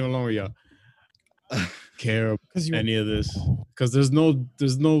playing along with y'all. Care any of this because there's no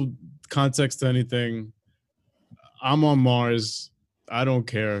context to anything. I'm on Mars. I don't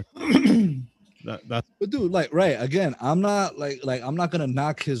care. That's but dude, like, right again, I'm not like I'm not gonna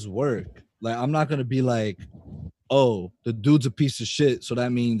knock his work. Like, I'm not gonna be like, oh, the dude's a piece of shit, so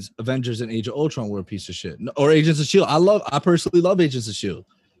that means Avengers and Age of Ultron were a piece of shit, or Agents of S.H.I.E.L.D. I personally love Agents of S.H.I.E.L.D.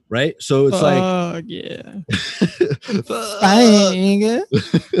 Right, so it's like, yeah,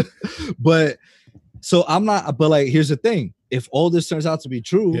 but. So I'm not, but like, here's the thing. If all this turns out to be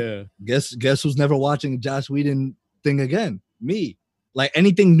true, yeah, guess who's never watching Joss Whedon thing again? Me. Like,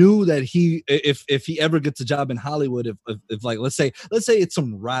 anything new that if he ever gets a job in Hollywood, if like, let's say it's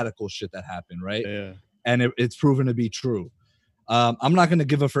some radical shit that happened, right? Yeah. And it's proven to be true. I'm not gonna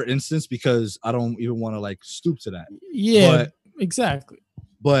give her for instance because I don't even want to like stoop to that. Yeah, exactly.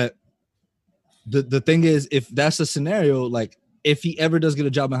 But the thing is, if that's the scenario, like if he ever does get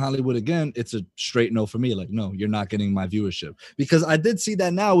a job in Hollywood again, it's a straight no for me. Like, no, you're not getting my viewership. Because I did see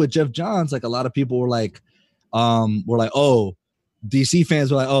that now with Jeff Johns. Like a lot of people were like, oh, DC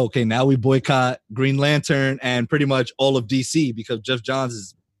fans were like, oh, okay, now we boycott Green Lantern and pretty much all of DC because Jeff Johns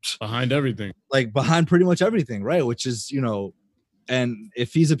is behind everything. Like behind pretty much everything, right? Which is, you know, and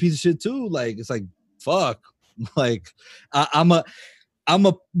if he's a piece of shit too, like it's like fuck. Like I'm a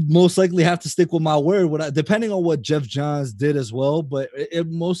most likely have to stick with my word depending on what Jeff Johns did as well. But it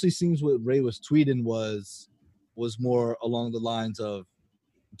mostly seems what Ray was tweeting was more along the lines of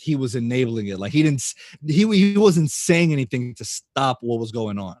he was enabling it. Like he wasn't saying anything to stop what was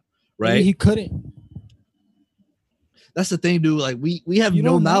going on, right? Maybe he couldn't. That's the thing, dude. Like we have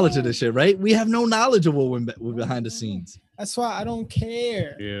no knowledge of this shit, right? We have no knowledge of what went behind the scenes. That's why I don't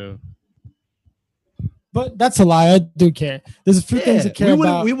care. Yeah. But that's a lie. I do care. There's a few things I care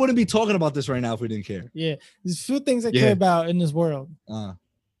about. We wouldn't be talking about this right now if we didn't care. Yeah. There's a few things I care about in this world.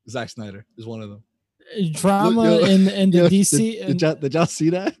 Zack Snyder is one of them. Drama in the DC. Did y'all see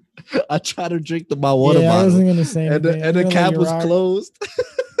that? I tried to drink my water bottle. I wasn't gonna say anything. And the cap was closed.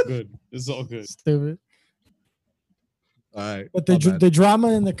 Good. It's all good. Stupid. All right. But the drama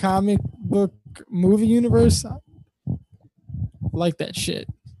in the comic book movie universe, I like that shit.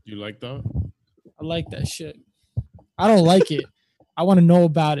 You like that? I like that shit. I don't like it. I want to know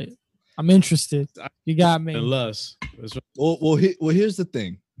about it. I'm interested. You got me. Unless. Well, here's the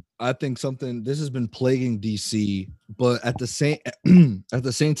thing. I think this has been plaguing DC, but at the same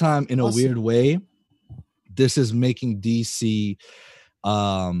time, in a weird way, this is making DC.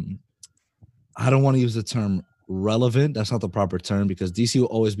 I don't want to use the term relevant. That's not the proper term because DC will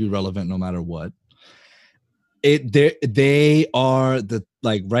always be relevant no matter what. They are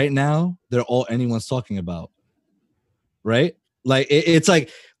like right now they're all anyone's talking about, right? Like it's like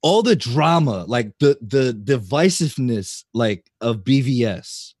all the drama, like the divisiveness, like of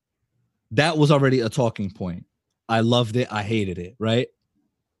BVS, that was already a talking point. I loved it, I hated it, right?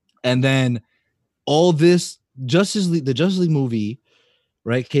 And then all this the Justice League movie,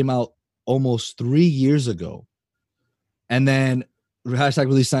 right, came out almost 3 years ago, and then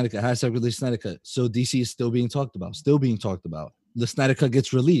 #release Snyder Cut. So DC is still being talked about. The Snyder Cut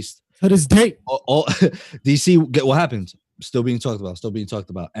gets released to this date. All DC get what happens. Still being talked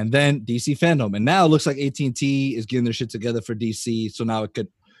about. And then DC fandom. And now it looks like AT&T is getting their shit together for DC. So now it could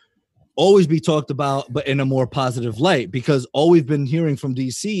always be talked about, but in a more positive light, because all we've been hearing from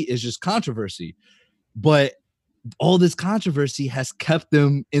DC is just controversy. But all this controversy has kept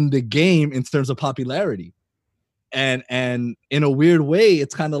them in the game in terms of popularity. And in a weird way,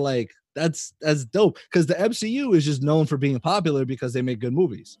 it's kind of like that's dope because the MCU is just known for being popular because they make good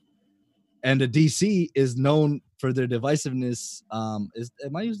movies, and the DC is known for their divisiveness. Am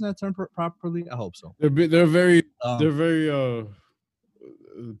I using that term properly? I hope so. They're very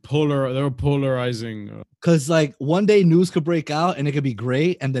polarizing. Because like one day news could break out and it could be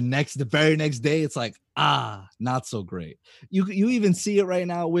great, and the very next day it's like not so great. You even see it right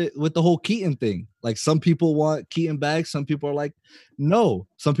now with the whole Keaton thing. Like some people want Keaton back, some people are like no.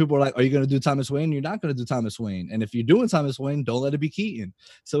 Some people are like, are you going to do Thomas Wayne? You're not going to do Thomas Wayne. And if you're doing Thomas Wayne, don't let it be Keaton.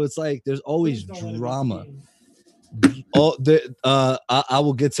 So it's like there's always drama. I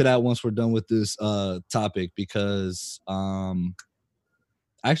will get to that once we're done with this topic because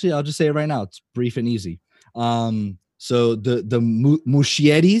actually I'll just say it right now. It's brief and easy. So the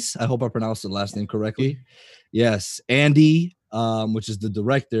Muschietis, I hope I pronounced the last name correctly. Yes, Andy, which is the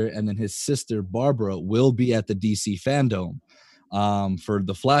director, and then his sister Barbara will be at the DC Fandom for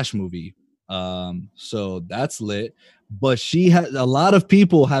the Flash movie. So that's lit. But she has a lot of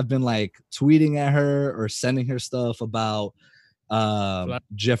people have been like tweeting at her or sending her stuff about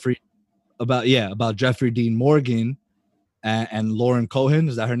Jeffrey Dean Morgan and Lauren Cohan.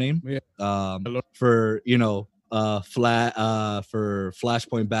 Is that her name? Yeah. For for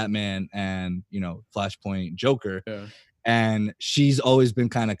Flashpoint Batman and Flashpoint Joker. Yeah. And she's always been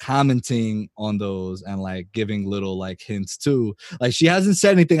kind of commenting on those and like giving little like hints too. Like she hasn't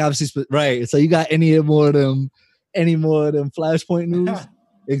said anything obviously, right? So you got any more of them Flashpoint news?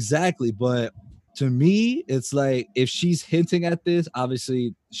 Exactly. But to me, it's like if she's hinting at this,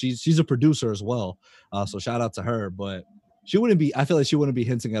 obviously she's a producer as well. So shout out to her. But I feel like she wouldn't be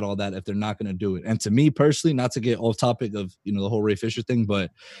hinting at all that if they're not going to do it. And to me personally, not to get off topic of, the whole Ray Fisher thing,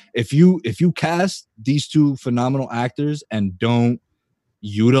 but if you cast these two phenomenal actors and don't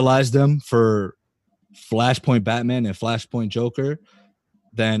utilize them for Flashpoint Batman and Flashpoint Joker,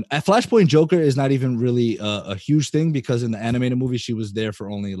 then Flashpoint Joker is not even really a huge thing because in the animated movie she was there for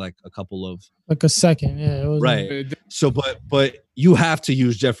only like a couple of like a second. Yeah, it was right. So, but you have to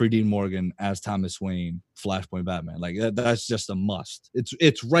use Jeffrey Dean Morgan as Thomas Wayne, Flashpoint Batman. Like that's just a must.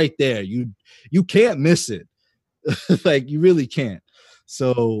 It's right there. You can't miss it. Like you really can't.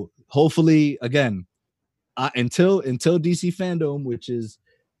 So hopefully, again, until DC Fandom, which is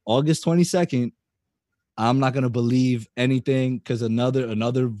August 22nd. I'm not gonna believe anything because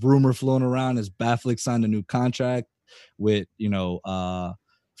another rumor flown around is Batfleck signed a new contract with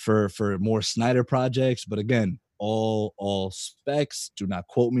for more Snyder projects. But again, all specs. Do not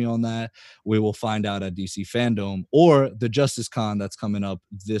quote me on that. We will find out at DC Fandom or the Justice Con that's coming up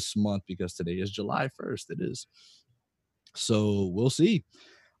this month because today is July 1st. It is. So we'll see.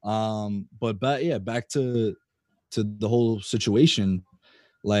 But back to the whole situation.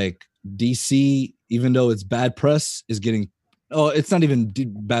 Like DC, even though it's bad press, is getting it's not even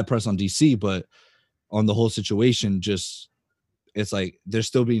bad press on DC, but on the whole situation, just it's like they're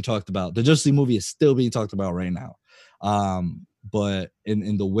still being talked about. The Justice League movie is still being talked about right now. But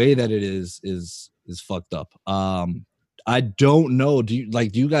in the way that it is fucked up. I don't know. Do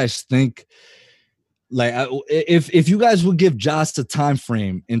you guys think like if you guys would give Joss a time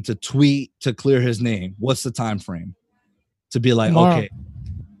frame and to tweet to clear his name, what's the time frame to be like, tomorrow. okay,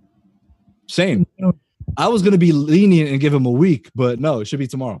 same. I was gonna be lenient and give him a week, but no, it should be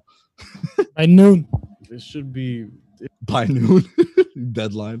tomorrow. By noon. It should be By noon.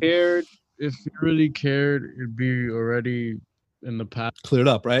 Deadline. Cared. If you really cared, it'd be already in the past. Cleared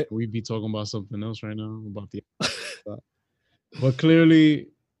up, right? We'd be talking about something else right now about the. But clearly,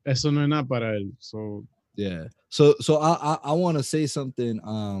 eso no es nada para él. So yeah. So I want to say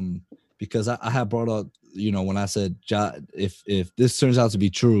something because I had brought up, when I said if this turns out to be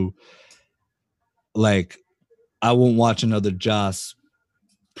true, like I won't watch another Joss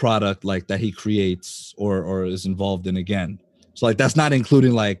product like that he creates or is involved in again. So like that's not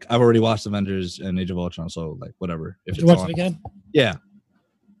including like I've already watched Avengers and Age of Ultron, so like whatever. If you watch it again? Yeah.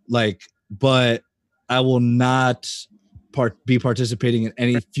 Like, but I will not be participating in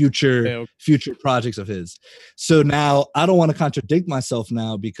any future projects of his. So now I don't want to contradict myself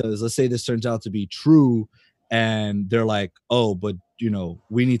now because let's say this turns out to be true and they're like, oh, but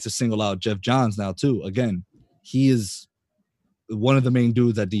we need to single out Jeff Johns now too. Again, he is one of the main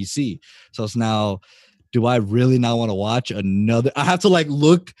dudes at DC. So it's now, do I really not want to watch another? I have to like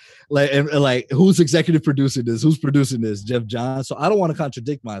look like who's executive producing this? Who's producing this? Jeff Johns. So I don't want to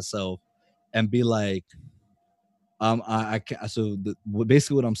contradict myself and be like, I can't. So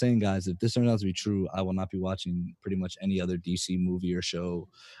basically what I'm saying, guys, if this turns out to be true, I will not be watching pretty much any other DC movie or show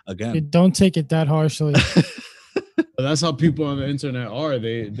again. Don't take it that harshly. That's how people on the internet are.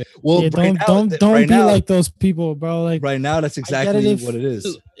 They don't be like those people, bro. Like right now, that's exactly what it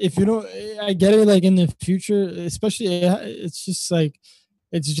is. If you don't, I get it. Like in the future, especially, it's just like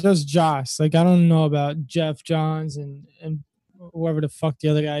it's just Joss. Like I don't know about Jeff Johns and whoever the fuck the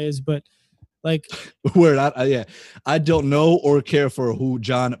other guy is, but like word, I don't know or care for who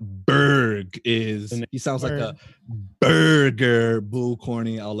John Berg is. He sounds like a burger. Boo,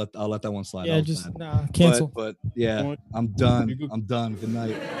 corny. I'll let that one slide. Yeah, just cancel. But yeah, I'm done. Good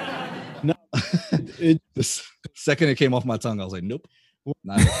night. No, the second it came off my tongue, I was like, nope.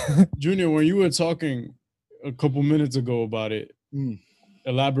 Junior, when you were talking a couple minutes ago about it,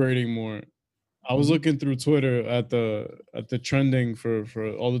 elaborating more, I was looking through Twitter at the trending for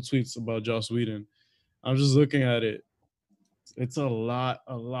all the tweets about Joss Whedon. I was just looking at it. It's a lot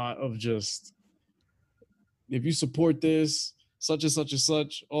of just, if you support this, such and such and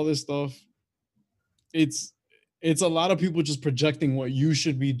such, all this stuff. It's a lot of people just projecting what you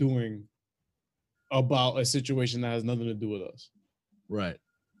should be doing about a situation that has nothing to do with us. Right.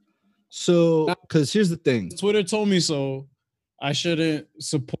 So, because here's the thing. Twitter told me so. I shouldn't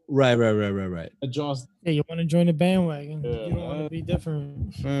support. Right. Joss. Yeah, you want to join the bandwagon. Yeah, you don't want to be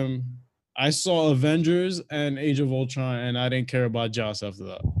different. I saw Avengers and Age of Ultron, and I didn't care about Joss after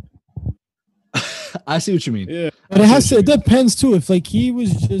that. I see what you mean. Yeah, but it depends too. If like he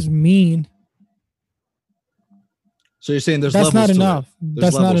was just mean. So you're saying that's not enough.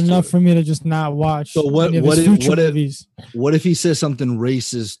 That's not enough for me to just not watch. So what if he says something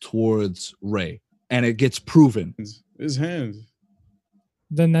racist towards Ray and it gets proven? His hands.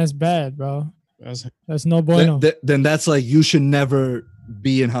 Then that's bad, bro. That's no bueno. Then that's like you should never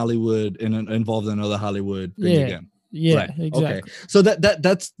be in Hollywood and involved in another Hollywood thing again. Yeah, right. Exactly. Okay. So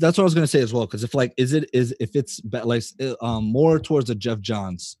that's what I was gonna say as well. Because if like if it's like more towards the Jeff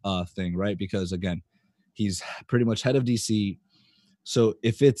Johns thing, right? Because again, he's pretty much head of DC. So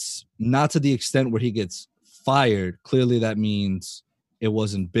if it's not to the extent where he gets fired, clearly that means it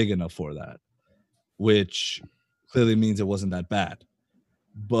wasn't big enough for that, which clearly means it wasn't that bad.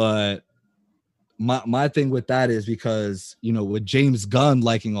 But my thing with that is because, you know, with James Gunn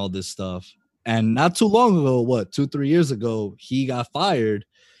liking all this stuff, and not too long ago, 2-3 years ago, he got fired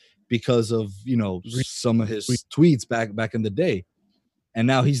because of, you know, some of his tweets back in the day. And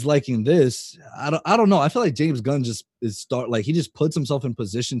now he's liking this. I don't know. I feel like James Gunn he just puts himself in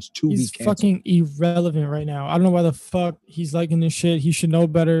positions to be canceled. Fucking irrelevant right now. I don't know why the fuck he's liking this shit. He should know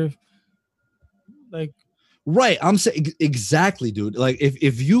better. Like, right. I'm saying exactly, dude. Like,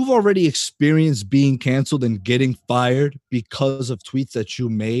 if you've already experienced being canceled and getting fired because of tweets that you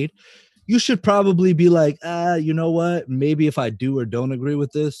made, you should probably be like, you know what? Maybe if I do or don't agree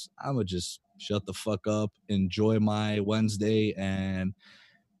with this, I'm gonna just shut the fuck up, enjoy my Wednesday, and,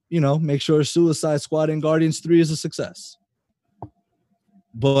 you know, make sure Suicide Squad and Guardians 3 is a success.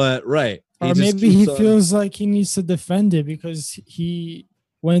 But right. Or maybe he feels like he needs to defend it because he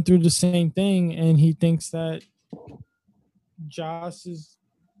went through the same thing and he thinks that Joss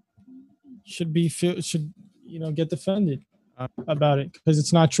should get defended about it because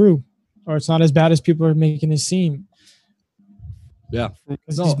it's not true or it's not as bad as people are making it seem. Yeah,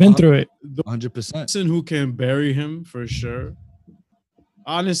 because he's been through it. 100%. Person who can bury him for sure.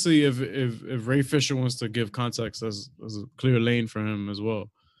 Honestly, if Ray Fisher wants to give context, there's a clear lane for him as well.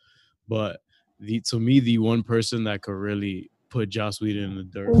 But to me, the one person that could really put Joss Whedon in the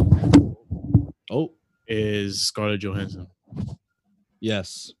dirt, is Scarlett Johansson.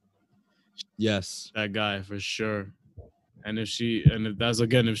 Yes, that guy for sure. And if it's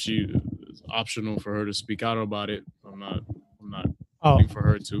optional for her to speak out about it, I'm not for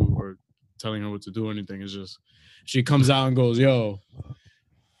her to, or telling her what to do or anything. It's just she comes out and goes, yo,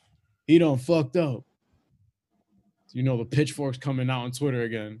 he done fucked up. You know, the pitchforks coming out on Twitter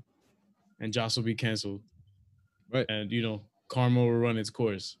again, and Joss will be canceled. Right. And, you know, karma will run its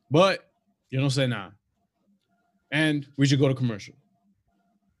course. But you don't say nah. And we should go to commercial.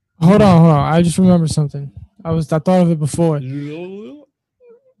 Hold on. I just remembered something. I thought of it before.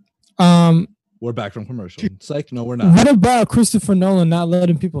 We're back from commercial. Psych, no, we're not. What about Christopher Nolan not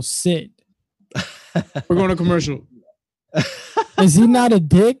letting people sit? We're going to commercial. Is he not a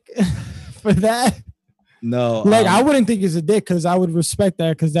dick for that? No. Like, I wouldn't think he's a dick because I would respect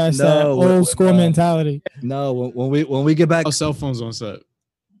that because that's that old school mentality. No, when we get back, our cell phones on set.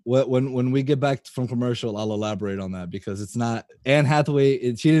 When we get back from commercial, I'll elaborate on that because it's not Anne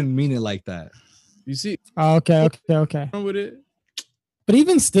Hathaway. She didn't mean it like that. You see? Oh, okay. With it, but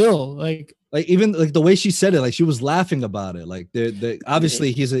even still, like even like the way she said it, like she was laughing about it. Like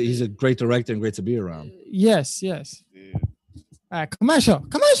obviously he's a great director and great to be around. Yes. All right, commercial.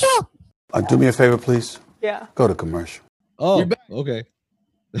 Do me a favor, please. Yeah. Go to commercial. Oh, okay.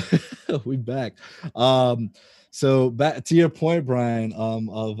 We back. So back to your point, Brian,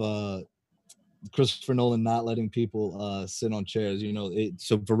 of Christopher Nolan not letting people sit on chairs. You know,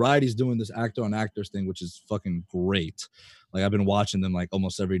 so Variety's doing this actor on actors thing, which is fucking great. Like I've been watching them like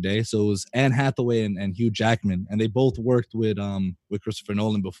almost every day. So it was Anne Hathaway and Hugh Jackman, and they both worked with Christopher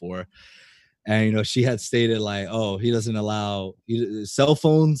Nolan before. And, you know, she had stated like, oh, he doesn't allow cell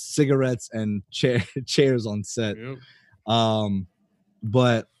phones, cigarettes, and chairs on set. Yep.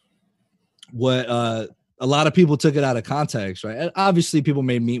 But what a lot of people took it out of context, right? And obviously,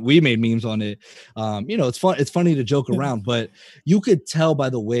 we made memes on it. You know, it's fun. It's funny to joke around, but you could tell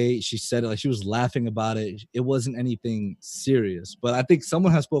by the way she said it, like she was laughing about it. It wasn't anything serious. But I think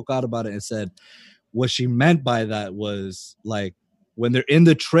someone has spoke out about it and said what she meant by that was like, when they're in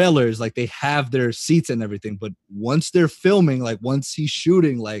the trailers, like they have their seats and everything, but once they're filming, like once he's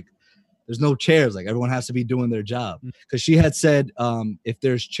shooting, like there's no chairs, like everyone has to be doing their job. Because she had said, if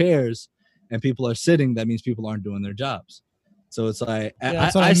there's chairs and people are sitting, that means people aren't doing their jobs. So it's like,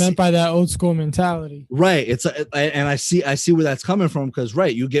 that's what I meant by that old school mentality, right? And I see where that's coming from because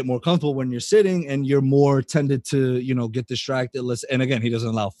right, you get more comfortable when you're sitting and you're more tended to, you know, get distracted. And again, he doesn't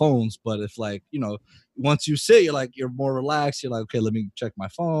allow phones, but if like, you know, once you sit, you're more relaxed. You're like, okay, let me check my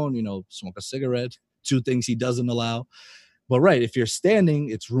phone, you know, smoke a cigarette. 2 things he doesn't allow. But right, if you're standing,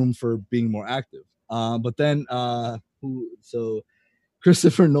 it's room for being more active. But then so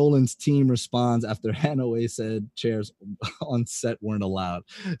Christopher Nolan's team responds after Hathaway said chairs on set weren't allowed.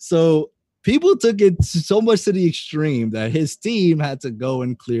 So people took it so much to the extreme that his team had to go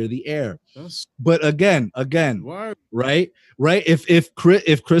and clear the air. But again, why? right? If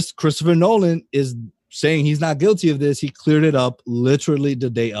Christopher Nolan is saying he's not guilty of this, he cleared it up literally the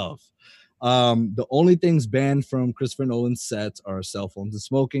day of. The only things banned from Christopher Nolan's sets are cell phones and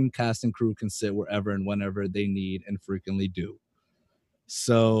smoking. Cast and crew can sit wherever and whenever they need and frequently do.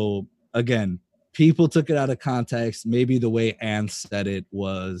 So again, people took it out of context. Maybe the way Ann said it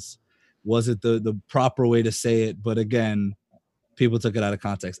wasn't the proper way to say it, but again, people took it out of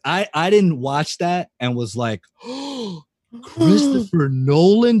context. I didn't watch that and was like, oh, Christopher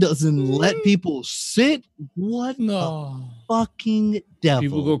Nolan doesn't let people sit. What No. fucking devil?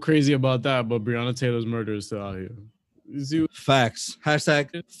 People go crazy about that, but Breonna Taylor's murder is still out here. You see, Facts.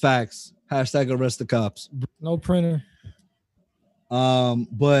 Hashtag facts. Hashtag arrest the cops. No printer.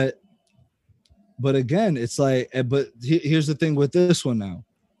 But again, it's like, but here's the thing with this one now.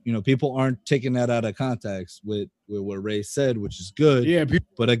 You know, people aren't taking that out of context with what Ray said, which is good. yeah,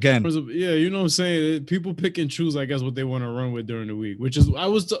 But again, yeah, you know what I'm saying? People pick and choose, I guess, what they want to run with during the week, which is, I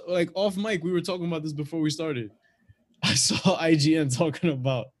was like off mic. We were talking about this before we started. I saw IGN talking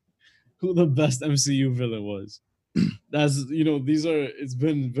about who the best MCU villain was. That's, you know, it's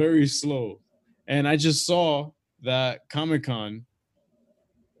been very slow. And I just saw that Comic-Con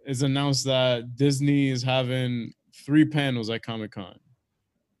is announced that Disney is having 3 panels at Comic-Con.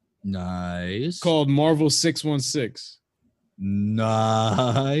 nice. Called Marvel 616.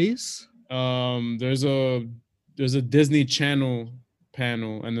 Nice. There's a Disney Channel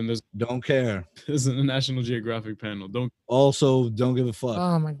panel, and then Don't care. there's a National Geographic panel. Also, don't give a fuck.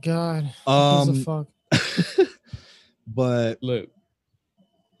 Oh my god. What the fuck? But Look,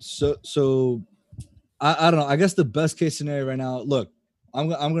 so I don't know. I guess the best case scenario right now. Look, I'm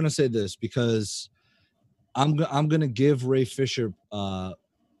gonna say this because I'm gonna give Ray Fisher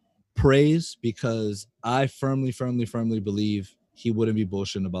praise because I firmly believe he wouldn't be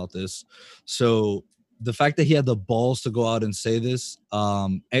bullshitting about this. So the fact that he had the balls to go out and say this,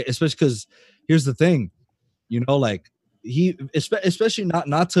 especially because here's the thing, you know, like he especially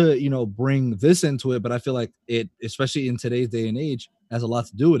not to, you know, bring this into it, but I feel like it, especially in today's day and age, has a lot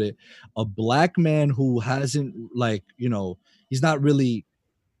to do with it. A black man who hasn't, like, you know, he's not really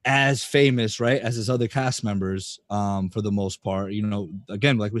as famous, right, as his other cast members, for the most part. You know,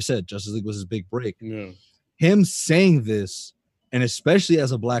 again, like we said, Justice League was his big break. yeah, Him saying this, and especially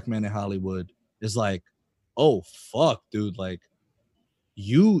as a black man in Hollywood, is like, oh fuck, dude, like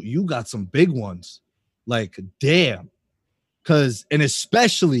you got some big ones, like damn. Cause, and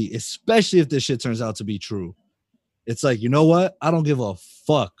especially if this shit turns out to be true, it's like, you know what? I don't give a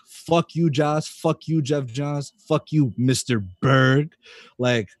fuck. Fuck you, Josh. Fuck you, Jeff Johns. Fuck you, Mr. Berg.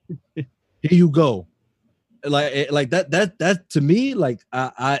 Like, here you go. Like that to me, like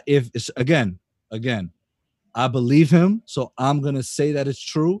if it's again, I believe him, so I'm gonna say that it's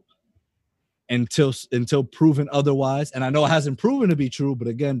true until proven otherwise. And I know it hasn't proven to be true, but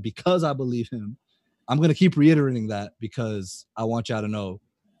again, because I believe him, I'm gonna keep reiterating that because I want y'all to know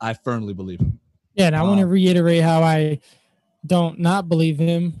I firmly believe him. Yeah, and I want to reiterate how I don't not believe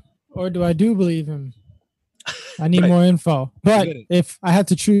him, or do I do believe him? I need Right. more info. But get it. if I had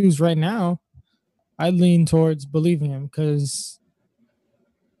to choose right now, I'd lean towards believing him because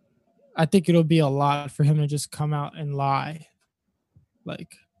I think it'll be a lot for him to just come out and lie.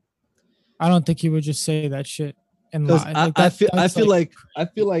 Like, I don't think he would just say that shit and Because lie. Like, I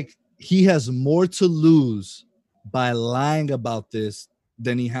feel like he has more to lose by lying about this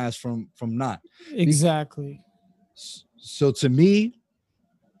than he has from not. exactly. So to me,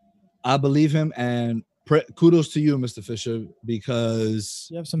 I believe him, and kudos to you, Mr. Fisher, because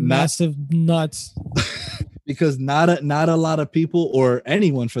You have some massive nuts. because not a lot of people, or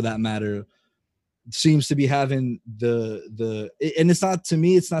anyone for that matter, seems to be having the and it's not, to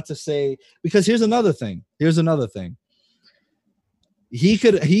me, it's not to say, because here's another thing. He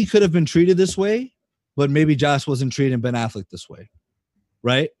could have been treated this way, but maybe Josh wasn't treating Ben Affleck this way,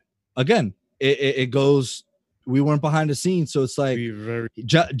 right? Again, it goes, we weren't behind the scenes, so it's like be very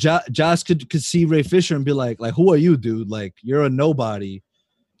Josh could see Ray Fisher and be like, who are you, dude? Like, you're a nobody.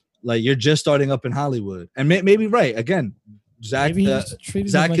 Like, you're just starting up in Hollywood. And maybe right again, Zach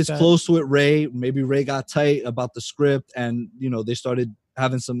Zach is close with Ray. Maybe Ray got tight about the script, and you know, they started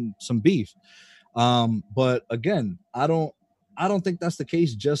having some beef. But again, I don't think that's the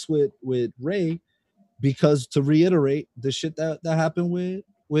case just with Ray, because to reiterate the shit that happened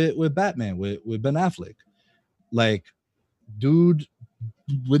with Batman, with Ben Affleck, like, dude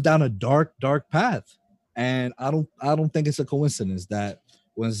went down a dark path, and I don't think it's a coincidence that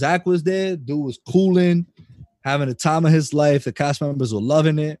when Zach was there, dude was cooling, having the time of his life. The cast members were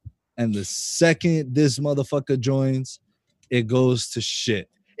loving it, and the second this motherfucker joins, it goes to shit.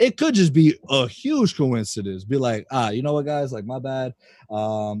 It could just be a huge coincidence. Be like, you know what, guys? Like, my bad.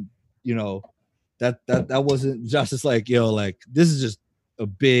 You know, that wasn't just. It's like, yo, like, this is just a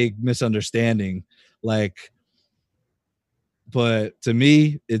big misunderstanding. Like, but to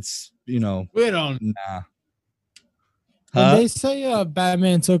me, it's, you know, we don't. nah. And they say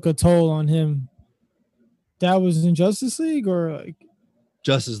Batman took a toll on him that was in Justice League or like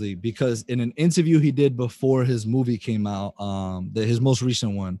Justice League, because in an interview he did before his movie came out, his most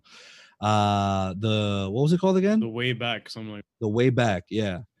recent one, the what was it called again? The Way Back, something like The Way Back.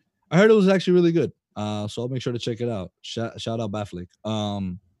 Yeah, I heard it was actually really good. So I'll make sure to check it out. Shout out Batfleck.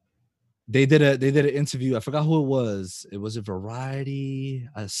 They did an interview. I forgot who it was. It was a Variety.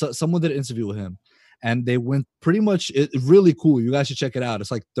 Someone did an interview with him, and they went pretty much really cool. You guys should check it out.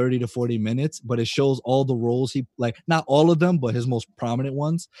 It's like 30 to 40 minutes, but it shows all the roles he, like, not all of them, but his most prominent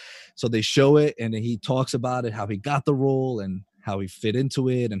ones. So they show it, and then he talks about it, how he got the role and how he fit into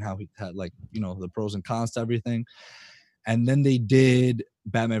it, and how he had, like, you know, the pros and cons to everything. And then they did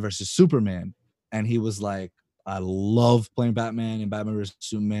Batman versus Superman, and he was like, I love playing Batman and Batman vs.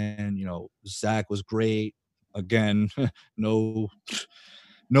 Superman. You know, Zach was great. Again, no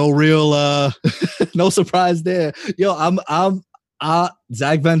real no surprise there. Yo, I'm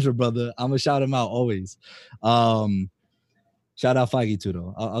Zach Venture, brother. I'm gonna shout him out always. Shout out Feige too,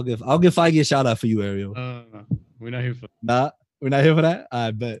 though. I'll give Feige a shout out for you, Ariel. we're not here for Nah, we're not here for that.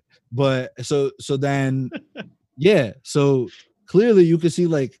 I bet. But so then yeah, so clearly you can see,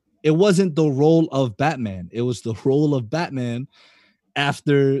 like, it wasn't the role of Batman. It was the role of Batman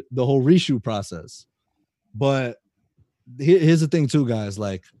after the whole reshoot process. But here's the thing too, guys.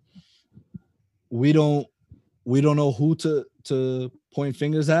 Like, we don't know who to point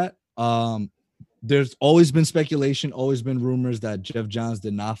fingers at. There's always been speculation, always been rumors that Jeff Johns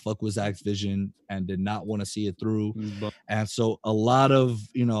did not fuck with Zach's vision and did not want to see it through. And so a lot of,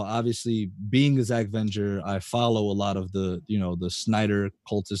 you know, obviously being a Zach Venger, I follow a lot of the, you know, the Snyder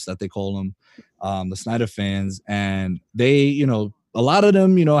cultists that they call them, the Snyder fans. And they, you know, a lot of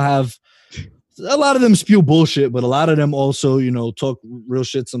them, you know, a lot of them spew bullshit, but a lot of them also, you know, talk real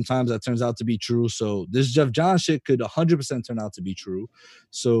shit sometimes that turns out to be true. So this Jeff Johns shit could 100% turn out to be true.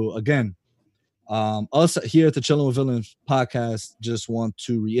 So again, us here at the Chillin' with Villains podcast just want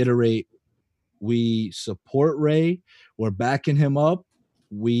to reiterate, we support Ray. We're backing him up.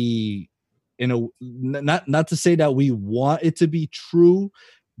 We, not to say that we want it to be true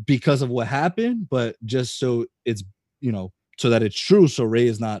because of what happened, but just so it's, you know, so that it's true, so Ray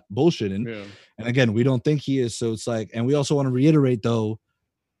is not bullshitting. Yeah. And again, we don't think he is. So it's like, and we also want to reiterate, though,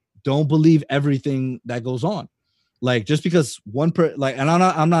 don't believe everything that goes on. Like, just because and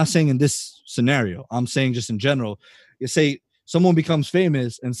I'm not saying in this scenario, I'm saying just in general, you say someone becomes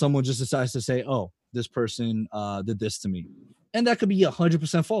famous and someone just decides to say, oh, this person did this to me. And that could be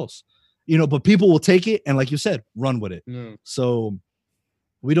 100% false, you know, but people will take it and, like you said, run with it. Yeah. So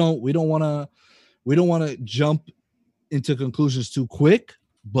we don't want to jump into conclusions too quick,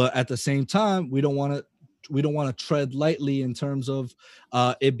 but at the same time, we don't want to tread lightly in terms of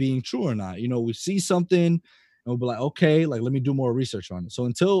it being true or not. You know, we see something and we'll be like, okay, like, let me do more research on it. So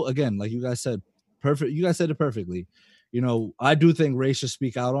until, again, like you guys said, you guys said it perfectly. You know, I do think Ray should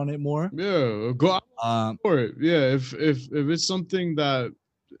speak out on it more. Yeah, go out for it. Yeah, if it's something that,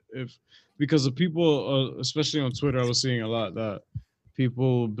 because of people, especially on Twitter, I was seeing a lot that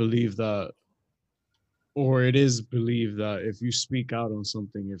people believe that, or it is believed that if you speak out on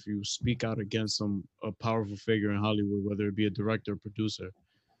something, if you speak out against a powerful figure in Hollywood, whether it be a director or producer,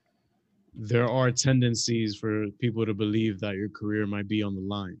 there are tendencies for people to believe that your career might be on the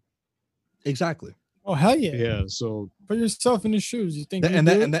line. Exactly. Oh, hell yeah. Yeah. So put yourself in his shoes. You think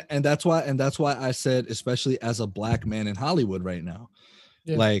that's why I said, especially as a black man in Hollywood right now,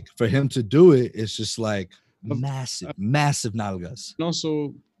 like, for him to do it, it's just like massive nalgas. And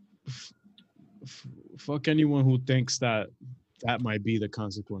also, fuck anyone who thinks that might be the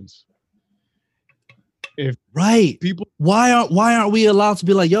consequence. If people, why aren't we allowed to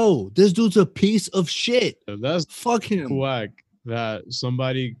be like, yo, this dude's a piece of shit? That's fuck him. Whack that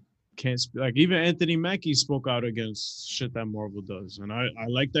somebody can't speak. Like, even Anthony Mackie spoke out against shit that Marvel does, and I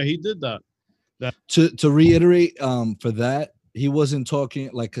like that he did that. To reiterate, for that, he wasn't talking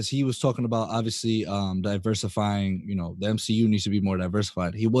like, because he was talking about obviously diversifying. You know, the MCU needs to be more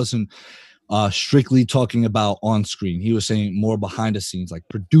diversified. He wasn't strictly talking about on screen. He was saying more behind the scenes, like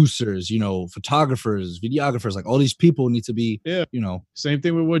producers, you know, photographers, videographers, like all these people need to be, you know. Same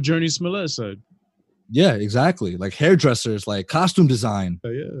thing with what Journey Smollett said. Yeah, exactly. Like hairdressers, like costume design.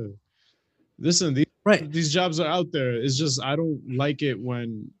 Yeah. Listen, these jobs are out there. It's just, I don't like it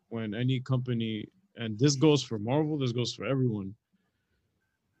when any company, and this goes for Marvel, this goes for everyone,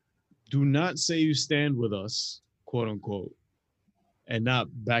 do not say you stand with us, quote unquote, and not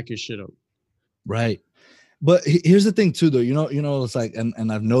back your shit up. Right. But here's the thing too, though, you know, it's like,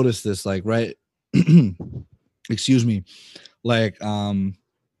 and I've noticed this, like, right. Excuse me. Like, kind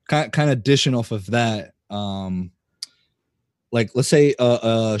of dishing off of that. Like, let's say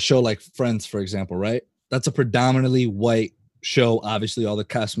a show like Friends, for example, right? that's a predominantly white show. Obviously, all the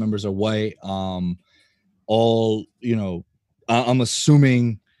cast members are white. All, you know, I'm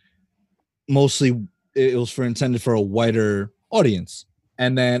assuming mostly it was intended for a whiter audience.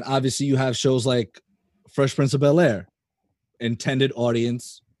 And then obviously you have shows like Fresh Prince of Bel-Air, intended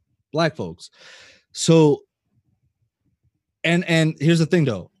audience, black folks. So, and here's the thing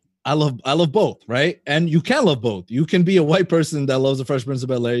though, I love both, right? And you can love both. You can be a white person that loves the Fresh Prince of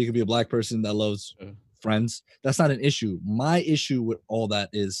Bel-Air. You can be a black person that loves Friends. That's not an issue. My issue with all that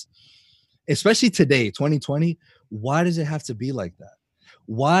is, especially today, 2020, why does it have to be like that?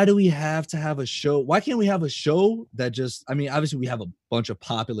 Why do we have to have a show? Why can't we have a show that just, I mean, obviously we have a bunch of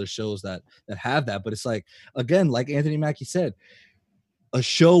popular shows that have that, but it's like, again, like Anthony Mackie said, a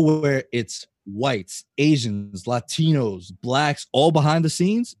show where it's whites, Asians, Latinos, blacks, all behind the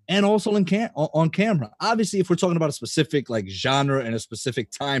scenes and also on camera. Obviously, if we're talking about a specific like genre and a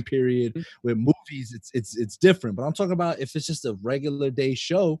specific time period with movies, it's different. But I'm talking about if it's just a regular day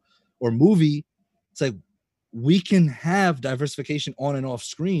show or movie, it's like, we can have diversification on and off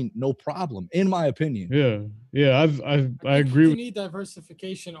screen, no problem, in my opinion. Yeah, I agree. You need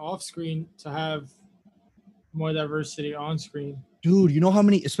diversification off screen to have more diversity on screen. Dude, you know how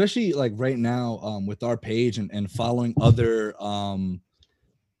many, especially like right now, with our page and following other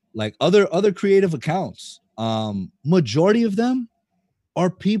like other creative accounts, majority of them are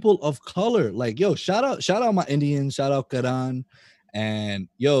people of color. Like, yo, shout out my Indians, shout out Karan. And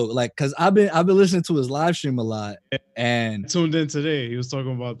yo, like, cause I've been listening to his live stream a lot, and I tuned in today. He was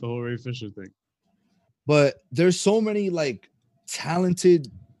talking about the whole Ray Fisher thing. But there's so many like talented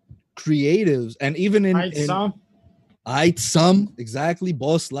creatives, and even some exactly,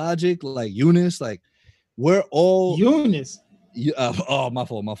 Boss Logic, like Eunice, like we're all Eunice. Oh, my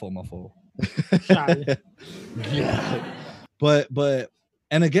fault. Yeah, but.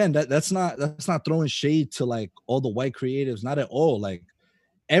 And again, that's not throwing shade to like all the white creatives, not at all. Like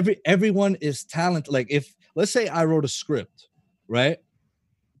everyone is talented. Like if let's say I wrote a script, right?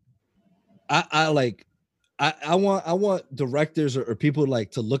 I want directors or people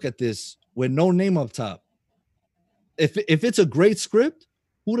like to look at this with no name up top. If it's a great script,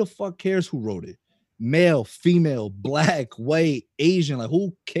 who the fuck cares who wrote it? Male, female, black, white, Asian, like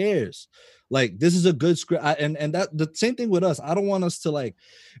who cares? Like this is a good script, and that the same thing with us. I don't want us to like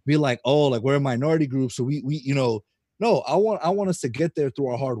be like, oh, like we're a minority group, so we you know, no. I want us to get there through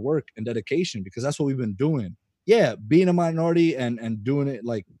our hard work and dedication, because that's what we've been doing. Yeah, being a minority and doing it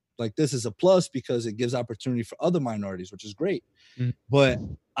like this is a plus because it gives opportunity for other minorities, which is great. But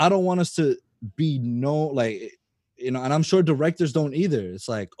I don't want us to be like, you know, and I'm sure directors don't either. It's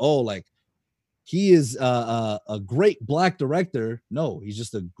like, oh, like he is a great black director. No, he's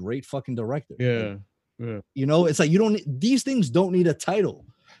just a great fucking director. Yeah. You know, it's like you don't. These things don't need a title.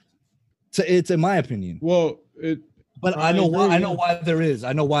 It's in my opinion. Well, but I know why. I know why there is.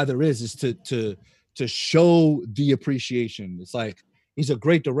 I know why there is to show the appreciation. It's like he's a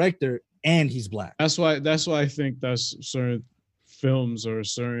great director and he's black. That's why I think that's certain films or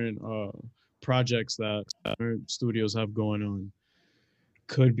certain projects that certain studios have going on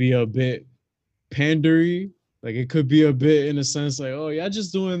could be a bit pandery. Like it could be a bit in a sense like, oh yeah,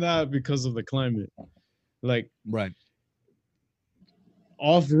 just doing that because of the climate. Like right.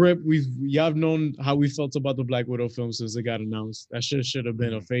 Off rip, y'all known how we felt about the Black Widow film since it got announced. That should have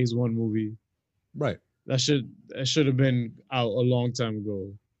been a phase 1 movie. Right. That should have been out a long time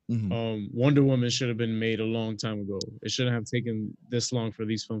ago. Wonder Woman should have been made a long time ago. It shouldn't have taken this long for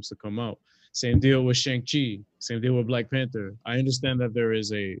these films to come out. Same deal with Shang-Chi. Same deal with Black Panther. I understand that there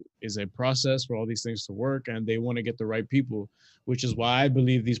is a process for all these things to work, and they want to get the right people, which is why I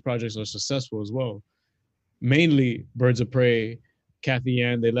believe these projects are successful as well. Mainly Birds of Prey, Kathy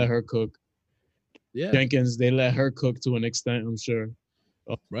Ann, they let her cook. Yeah. Jenkins, they let her cook to an extent, I'm sure.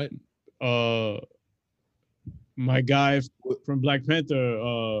 Right. My guy from Black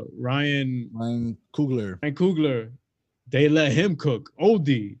Panther, Ryan Coogler, they let him cook. OD.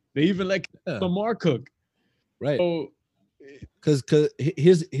 They even let Lamar cook. Right. So, because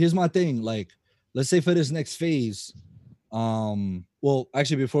here's my thing. Like, let's say for this next phase, well,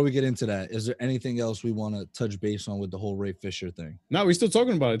 actually, before we get into that, is there anything else we want to touch base on with the whole Ray Fisher thing? No, we're still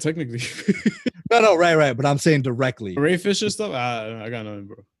talking about it technically. No, right. But I'm saying directly. Ray Fisher stuff? I got nothing,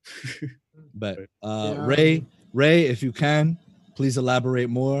 bro. But Ray, if you can, please elaborate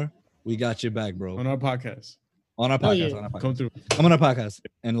more. We got your back, bro. On our podcast. Come through. Come on our podcast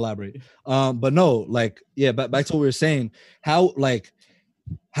and elaborate. But no, like, yeah, back to what we were saying. How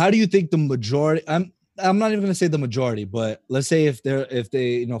do you think the majority? I'm not even gonna say the majority, but let's say if they,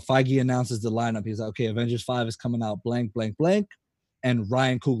 you know, Feige announces the lineup, he's like, okay, Avengers 5 is coming out blank. and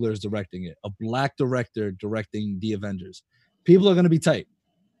Ryan Coogler is directing it. A black director directing the Avengers. People are gonna be tight,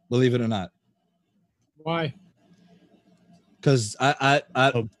 believe it or not. Why? Because I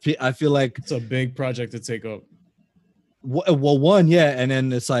feel like It's a big project to take up. well, one, yeah, and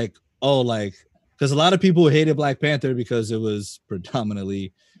then it's like, oh, like, because a lot of people hated Black Panther because it was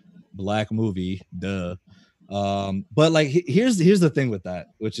predominantly black movie, duh. But like, here's the thing with that,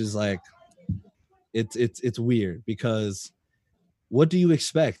 which is like, it's weird because what do you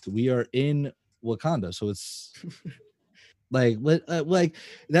expect? We are in Wakanda, so it's like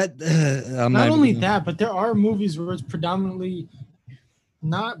that. I'm Not only even, that, but there are movies where it's predominantly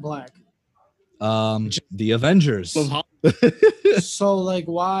not black. The Avengers. So like,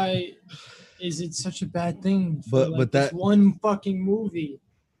 why is it such a bad thing? For, But this that one fucking movie.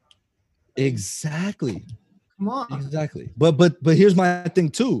 exactly. Come on. Exactly. But here's my thing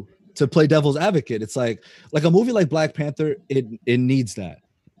too, to play devil's advocate. It's like a movie like Black Panther, it needs that,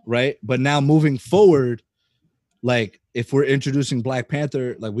 right? But now moving forward, like if we're introducing Black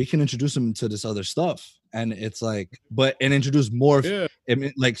Panther, like we can introduce him to this other stuff. And it's like, and introduce more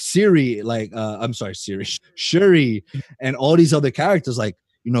like Siri, like I'm sorry, Siri, Shuri, and all these other characters, like,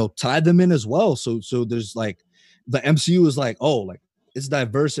 you know, tie them in as well. So there's like the MCU is like, oh, like it's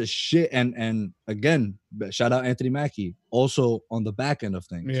diverse as shit. And again, shout out Anthony Mackie, also on the back end of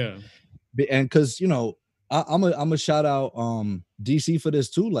things. Yeah. And because, you know, I'm a shout out DC for this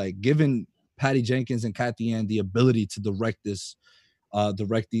too, like giving Patty Jenkins and Kathy Ann the ability to direct this,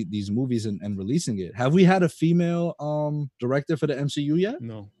 these movies and releasing it. Have we had a female director for the MCU yet?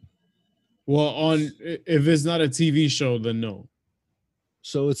 No. Well, if it's not a TV show, then no.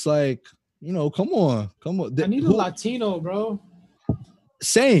 So it's like, you know, come on. I need a Latino, bro.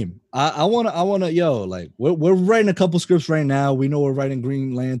 Same. I wanna, yo, like we're writing a couple scripts right now. We know we're writing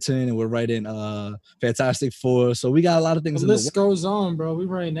Green Lantern and we're writing Fantastic Four. So we got a lot of things. The list goes on, bro. We're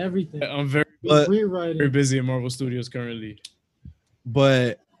writing everything. I'm very busy at Marvel Studios currently.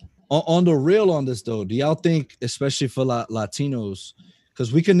 But on the real on this though, do y'all think, especially for Latinos,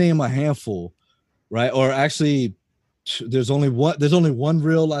 because we can name a handful, right? Or actually, there's only one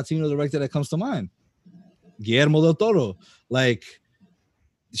real Latino director that comes to mind, Guillermo del Toro. Like,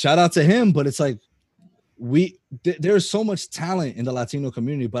 shout out to him, but it's like there's so much talent in the Latino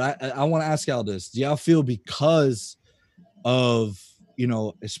community. But I want to ask y'all this: do y'all feel because of, you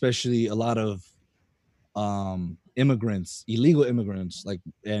know, especially a lot of immigrants, illegal immigrants, like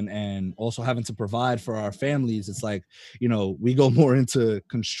and also having to provide for our families, it's like, you know, we go more into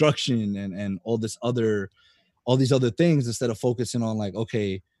construction and all these other things instead of focusing on like,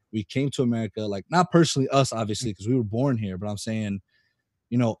 okay, we came to America, like not personally us obviously because we were born here, but I'm saying,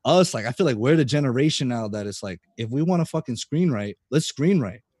 you know, us, like I feel like we're the generation now that it's like, if we want to fucking screenwrite, let's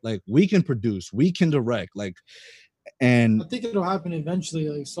screenwrite. Like we can produce, we can direct, like, and I think it'll happen eventually,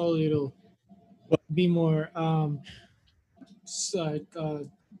 like slowly it'll be more I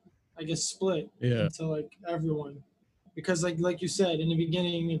guess split into like everyone, because like you said in the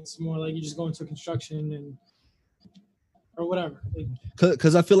beginning, it's more like you just go into construction and or whatever.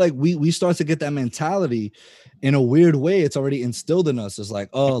 Because I feel like we start to get that mentality in a weird way. It's already instilled in us. It's like,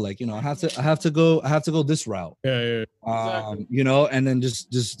 oh, like, you know, I have to go this route. Yeah. Exactly. You know, and then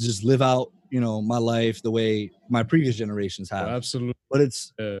just live out, you know, my life the way my previous generations have. Oh, absolutely. But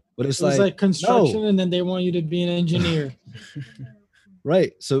it's like construction, no. and then they want you to be an engineer.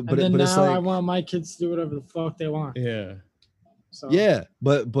 Right. So but it's like, I want my kids to do whatever the fuck they want. Yeah. So yeah,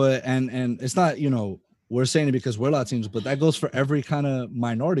 but and it's not, you know, we're saying it because we're Latinos, but that goes for every kind of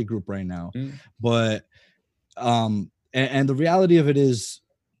minority group right now. But and the reality of it is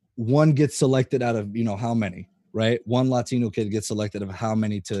one gets selected out of, you know, how many, right? One Latino kid gets selected of how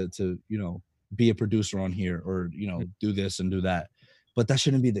many to you know, be a producer on here or, you know, do this and do that. But that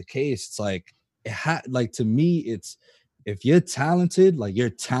shouldn't be the case. It's like like to me, it's if you're talented, like you're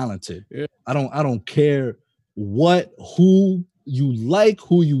talented. Yeah. I don't care who you like,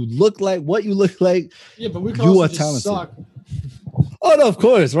 who you look like, what you look like. Yeah, but we can you also are just talented. suck. Oh no, of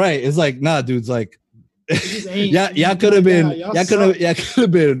course, right? It's like, nah, dudes, like y'all could have been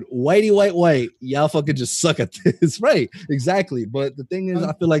whitey white. Y'all fucking just suck at this, right? Exactly. But the thing is,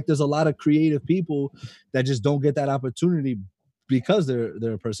 I feel like there's a lot of creative people that just don't get that opportunity because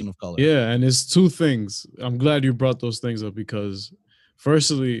they're a person of color. Yeah, and it's two things. I'm glad you brought those things up because,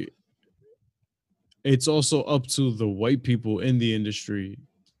 firstly, it's also up to the white people in the industry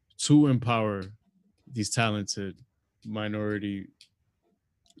to empower these talented minority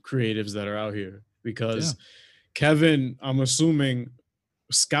creatives that are out here. Because Kevin, I'm assuming,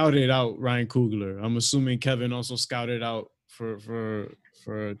 scouted out Ryan Coogler. I'm assuming Kevin also scouted out for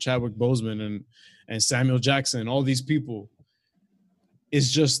Chadwick Boseman and Samuel Jackson, all these people. It's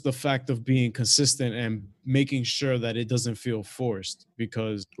just the fact of being consistent and making sure that it doesn't feel forced.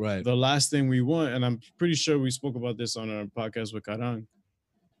 Because Right. the last thing we want, and I'm pretty sure we spoke about this on our podcast with Karang,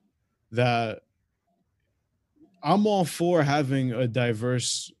 that I'm all for having a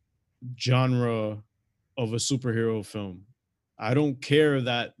diverse genre of a superhero film. I don't care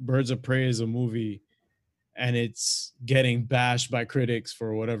that Birds of Prey is a movie and it's getting bashed by critics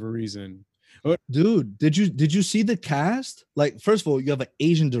for whatever reason. Dude, did you see the cast? Like, first of all, you have an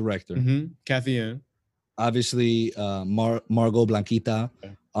Asian director, Kathy Ann. obviously, Margot Blanquita,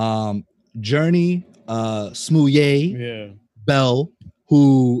 Journey, Smouye, Yeah. Bell,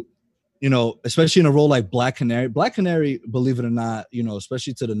 who, you know, especially in a role like Black Canary. Black Canary, believe it or not, you know,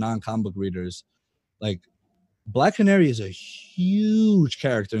 especially to the non-comic book readers, like Black Canary is a huge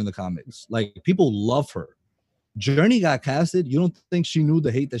character in the comics. Like, people love her. Journey got casted. You don't think she knew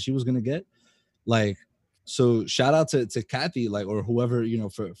the hate that she was gonna get? Like, so shout out to Kathy, like, or whoever, you know,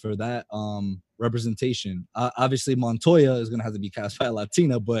 for that representation. Obviously Montoya is gonna have to be cast by a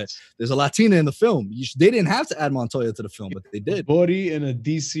Latina, but there's a Latina in the film. They didn't have to add Montoya to the film, but they did. Body in a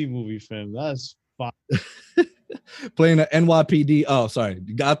DC movie, fam. That's fine. Playing a NYPD, oh sorry,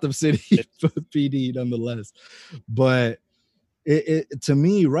 Gotham City PD nonetheless. But it to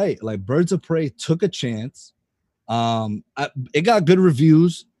me, right, like Birds of Prey took a chance. It got good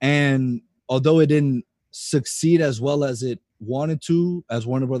reviews, and although it didn't succeed as well as it wanted to, as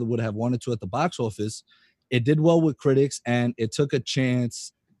Warner Brothers would have wanted to at the box office, it did well with critics, and it took a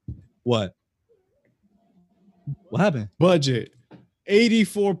chance. What happened? Budget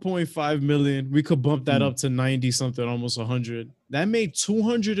 84.5 million. We could bump that up to 90 something, almost 100. That made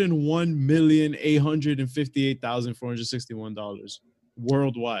 $201,858,461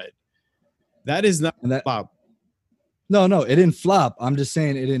 worldwide. That is not pop. No, it didn't flop. I'm just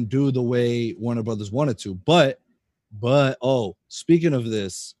saying it didn't do the way Warner Brothers wanted to. But oh, speaking of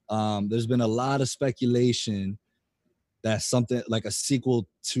this, there's been a lot of speculation that something like a sequel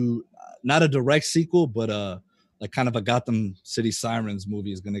to, not a direct sequel, but like kind of a Gotham City Sirens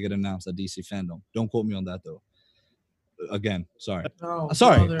movie is going to get announced at DC Fandom. Don't quote me on that though. Again, sorry.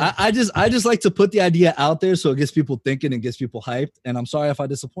 I just like to put the idea out there so it gets people thinking and gets people hyped. And I'm sorry if I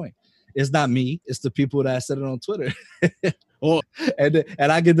disappoint. It's not me. It's the people that said it on Twitter. And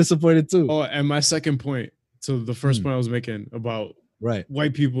I get disappointed too. Oh, and my second point to the first point I was making about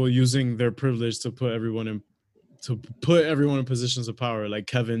white people using their privilege to put everyone in positions of power, like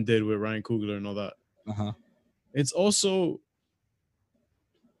Kevin did with Ryan Coogler and all that. It's also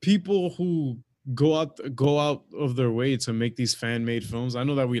people who go out of their way to make these fan-made films. I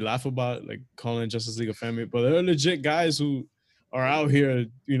know that we laugh about like calling Justice League a fan-made, but they're legit guys who are out here,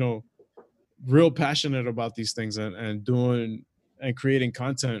 you know, real passionate about these things and doing and creating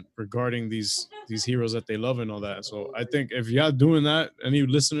content regarding these heroes that they love and all that. So I think if y'all doing that, any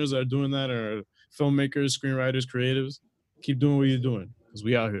listeners that are doing that, or filmmakers, screenwriters, creatives, keep doing what you're doing, because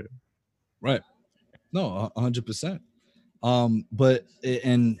we out here. Right. No, 100%. But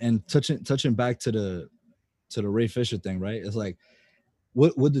and touching back to the Ray Fisher thing, right? It's like,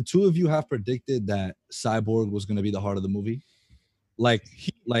 would the two of you have predicted that Cyborg was going to be the heart of the movie? Like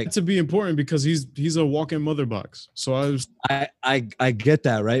to be important because he's a walking mother box. So I get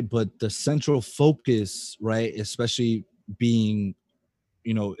that, right? But the central focus, right, especially being,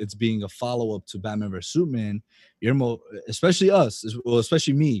 you know, it's being a follow-up to Batman vs Superman, you're more, especially us, well,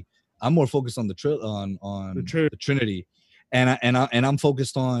 especially me, I'm more focused on the Trinity. And I'm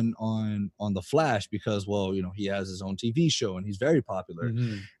focused on the Flash because, well, you know, he has his own TV show and he's very popular.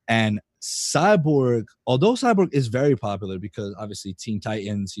 And Cyborg, although Cyborg is very popular because obviously Teen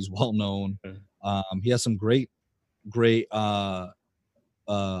Titans, he's well known. He has some great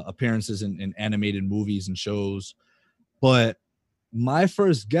appearances in animated movies and shows. But my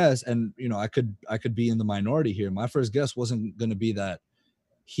first guess, and you know, I could be in the minority here. My first guess wasn't going to be that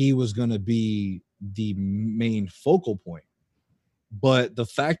he was going to be the main focal point. But the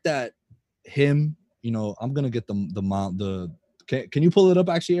fact that him, you know, I'm gonna get the mom. Can you pull it up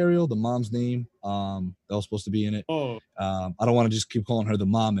actually, Ariel? The mom's name that was supposed to be in it. I don't want to just keep calling her the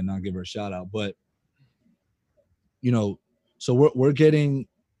mom and not give her a shout out. But you know, so we're getting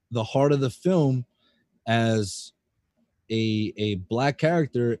the heart of the film as a black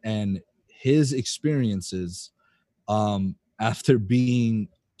character and his experiences after being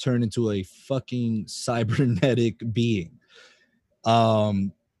turned into a fucking cybernetic being.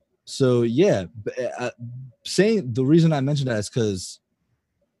 So yeah, saying the reason I mentioned that is because,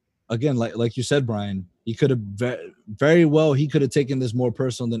 again, like you said, Brian, he could have very well he could have taken this more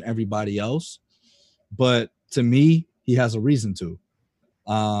personal than everybody else, but to me, he has a reason to.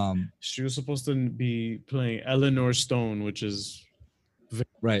 She was supposed to be playing Eleanor Stone, which is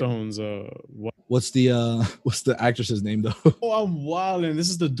Right. Stone's what? What's the actress's name though? Oh, I'm wilding. This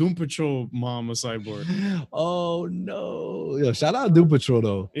is the Doom Patrol mom of Cyborg. Oh no. Yo, shout out Doom Patrol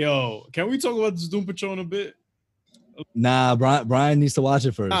though. Yo, can we talk about this Doom Patrol in a bit? Nah, Brian needs to watch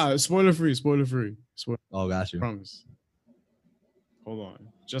it first. Spoiler free. Spoiler free. Oh, got you. Promise. Hold on.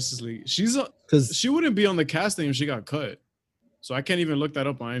 Justice League. Because She wouldn't be on the casting if she got cut. So I can't even look that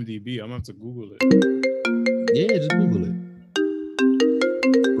up on IMDb. I'm gonna have to Google it. yeah, just Google it.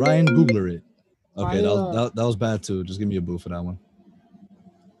 Ryan Googler it. Okay, that was bad too. Just give me a boo for that one.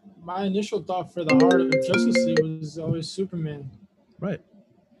 My initial thought for the heart of Justice League was always Superman. Right.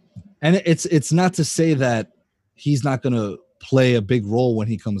 And it's not to say that he's not gonna play a big role when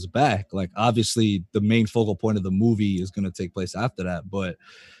he comes back. Like obviously the main focal point of the movie is gonna take place after that. But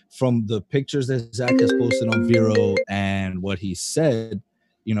from the pictures that Zach has posted on Vero and what he said,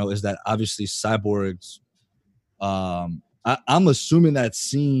 is that obviously Cyborg's I'm assuming that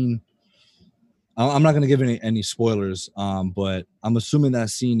scene. I'm not going to give any spoilers, but I'm assuming that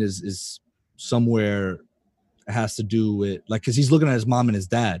scene is somewhere it has to do with because he's looking at his mom and his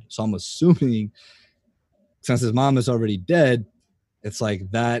dad. So I'm assuming since his mom is already dead, it's like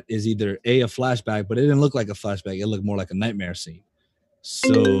that is either a flashback, but it didn't look like a flashback. It looked more like a nightmare scene.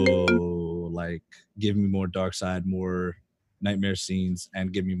 So give me more Darkseid, more nightmare scenes,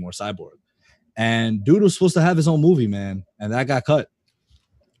 and give me more Cyborg. And dude was supposed to have his own movie, man, and that got cut.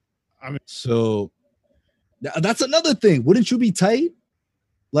 So that's another thing. Wouldn't you be tight?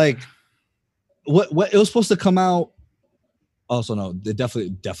 What it was supposed to come out. Also, no, it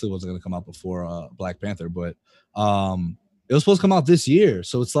definitely wasn't gonna come out before Black Panther, but it was supposed to come out this year.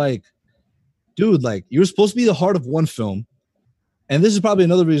 So it's like, dude, you're supposed to be the heart of one film, and this is probably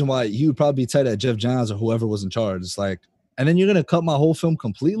another reason why you would probably be tight at Jeff Johns or whoever was in charge. It's and then you're gonna cut my whole film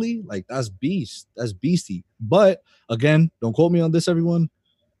completely. That's beastie. But again, don't quote me on this, everyone.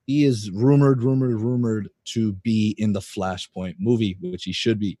 He is rumored to be in the Flashpoint movie, which he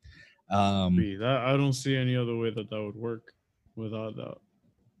should be. I don't see any other way that would work without that.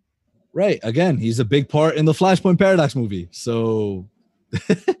 Right. Again, he's a big part in the Flashpoint Paradox movie. So,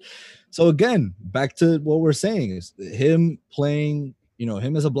 so again, back to what we're saying is him playing.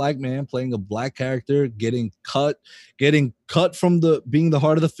 Him as a black man playing a black character, getting cut from being the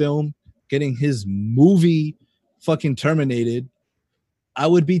heart of the film, getting his movie fucking terminated. I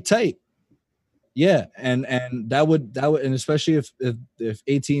would be tight. Yeah. And that would, and especially if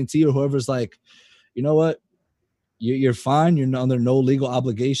AT&T or whoever's you know what, you're fine. You're under no legal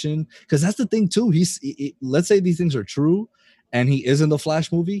obligation. Cause that's the thing too. Let's say these things are true. And he is in the Flash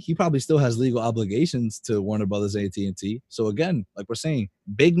movie, he probably still has legal obligations to Warner Brothers and AT&T. So again, like we're saying,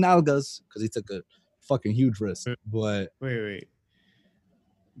 big nalgas, because he took a fucking huge risk. But wait.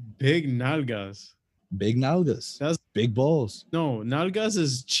 Big nalgas. Big nalgas. That's big balls. No, nalgas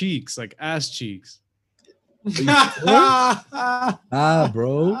is cheeks, like ass cheeks. Bro.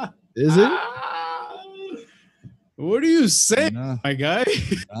 Is it? What are you saying, my guy?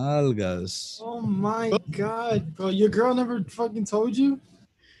 Nalgas. Oh my god, bro! Your girl never fucking told you?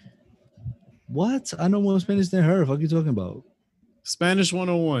 What? I know more Spanish than her. What are you talking about? Spanish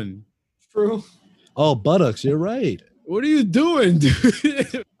 101. True. Oh, buttocks. You're right. What are you doing,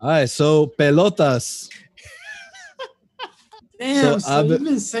 dude? All right, so pelotas. Damn, so you've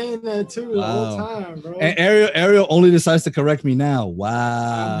been saying that too the whole time, bro. And Ariel only decides to correct me now.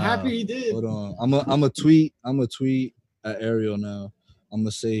 Wow. I'm happy he did. Hold on. I'm a tweet at Ariel now. I'm gonna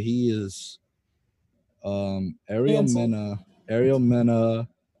say he is Ariel Mena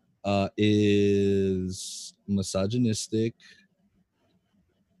is misogynistic,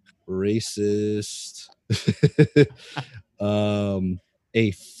 racist,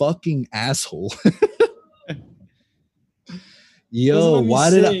 a fucking asshole. Yo, why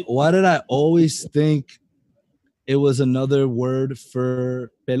did I always think it was another word for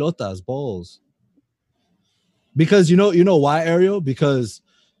pelotas, balls? Because you know why, Ariel? Because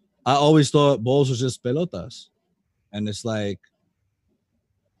I always thought balls was just pelotas. And it's I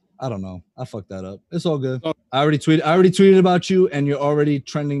don't know. I fucked that up. It's all good. I already tweeted about you, and you're already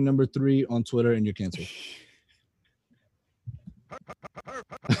trending number 3 on Twitter, and you're canceled.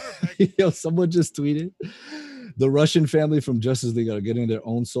 Yo, someone just tweeted. The Russian family from Justice League are getting their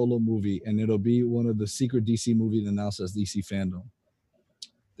own solo movie, and it'll be one of the secret DC movies announced as DC fandom.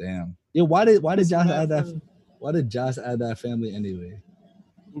 Damn. Yeah, why did Josh add that? Why did Josh add that family anyway?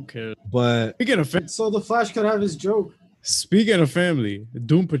 Who cares? But speaking of so the Flash could have his joke. Speaking of family,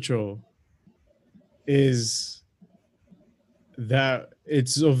 Doom Patrol is that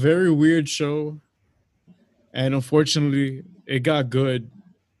it's a very weird show, and unfortunately, it got good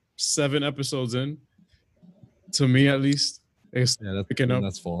 7 episodes in. To me, at least, It's Yeah, picking up.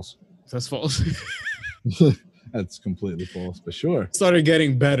 that's false. That's false. That's completely false, but sure. Started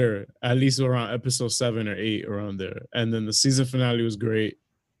getting better, at least around episode 7 or 8, around there. And then the season finale was great.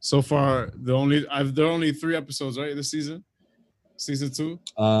 So far, there are only 3 episodes, right, this season? Season 2?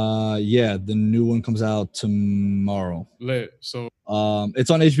 Yeah, the new one comes out tomorrow. Lit. So it's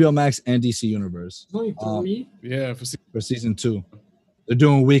on HBO Max and DC Universe. It's only 3. yeah, for season 2. They're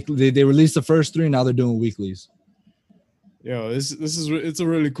doing weekly. They released the first 3, now they're doing weeklies. It's a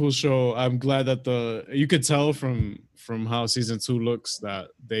really cool show. I'm glad that you could tell from how season 2 looks that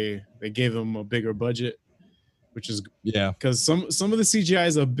they gave them a bigger budget, which is because some of the CGI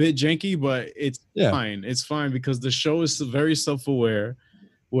is a bit janky, but it's fine. It's fine because the show is very self-aware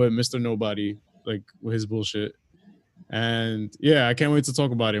with Mr. Nobody, like with his bullshit. And yeah, I can't wait to talk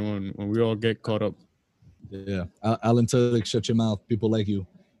about it when we all get caught up. Yeah, Alan Tudyk, shut your mouth. People like you.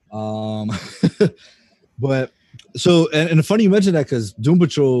 But so and funny you mentioned that because Doom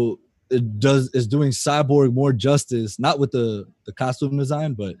Patrol is doing Cyborg more justice, not with the costume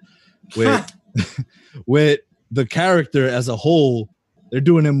design, but with with the character as a whole. They're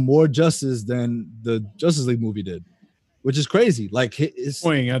doing him more justice than the Justice League movie did, which is crazy. Like it's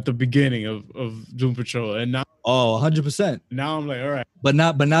Pointing at the beginning of Doom Patrol, and now 100%. Now I'm like, all right, but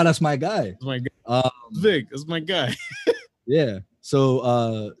now that's my guy. That's my guy. Vic, that's my guy. Yeah.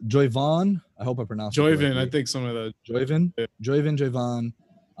 So Joyvon, I hope I pronounced it Joyvon, correctly. I think some of the Joyvon,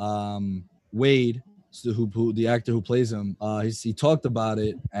 Wade, who the actor who plays him, he talked about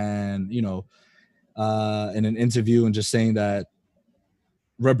it, and in an interview, and just saying that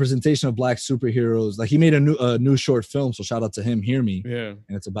representation of Black superheroes, like he made a new short film, so shout out to him, Hear Me. Yeah.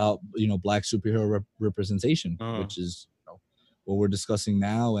 And it's about Black superhero representation, which is what we're discussing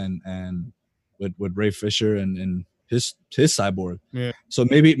now, and with Ray Fisher and his Cyborg. Yeah. So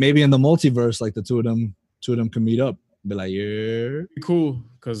maybe in the multiverse, like the two of them can meet up. Be like, yeah. Cool.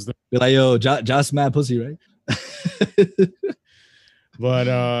 Because be like, yo, Josh mad pussy, right? But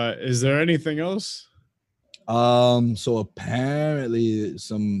is there anything else? So apparently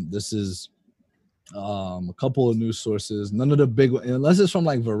this is a couple of news sources, none of the big ones, unless it's from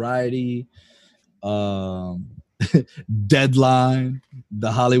like Variety, Deadline,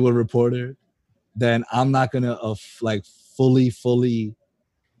 The Hollywood Reporter, then I'm not gonna fully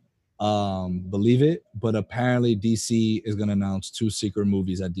believe it. But apparently DC is gonna announce 2 secret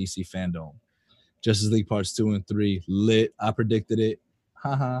movies at DC Fandom. Justice League Parts 2 and 3, lit. I predicted it.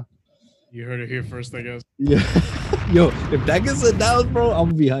 Haha. You heard it here first, I guess. Yeah. Yo, if that gets announced, bro, I'm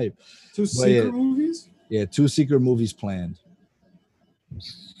gonna be hyped. 2 secret movies? Yeah, 2 secret movies planned.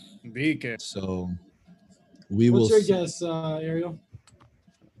 BK. So we will. What's your guess, Ariel?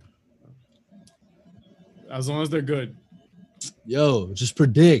 As long as they're good. Yo, just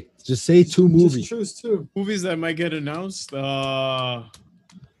predict. Just say 2 movies. Just choose 2 movies that might get announced. I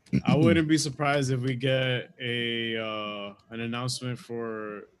wouldn't be surprised if we get an announcement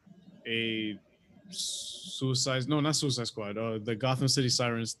for a not Suicide Squad, the Gotham City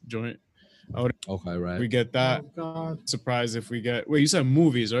Sirens joint. Okay, right. We get that. Oh, God. Surprised if we get. Wait, you said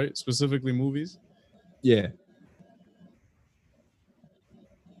movies, right? Specifically movies. Yeah.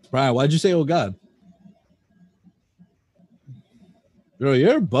 Brian, why'd you say, oh God? Bro,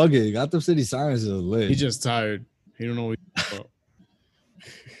 you're bugging. Gotham City Sirens is lit. He's just tired. He don't know what he's talking about.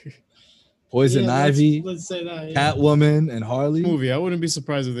 Poison Ivy, let's say that. Yeah. Catwoman, and Harley. Movie. I wouldn't be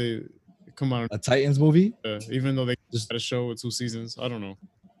surprised if they come out a Titans movie. Even though they just had a show with 2 seasons. I don't know.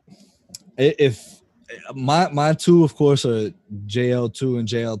 If my 2, of course, are JL2 and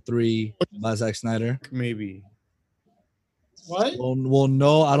JL3 by Zack Snyder. Maybe. What? Well,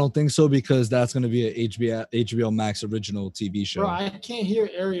 no, I don't think so, because that's going to be a HBO Max original TV show. Bro, I can't hear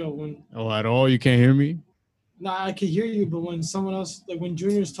Ariel when. Oh, at all? You can't hear me? Nah, I can hear you, but when someone else, like when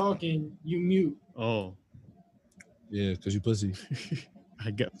Junior's talking, you mute. Oh. Yeah, because you pussy. I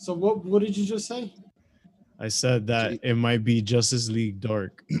guess. So what did you just say? I said that it might be Justice League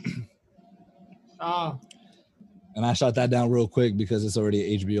Dark. And I shot that down real quick because it's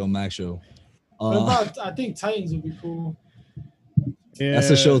already an HBO Max show. What about, I think Titans would be cool. Yeah,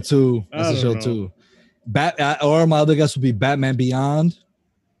 that's a show too. Or my other guess would be Batman Beyond.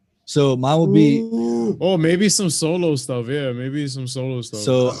 So mine would be. Oh, maybe some solo stuff. Yeah, maybe some solo stuff.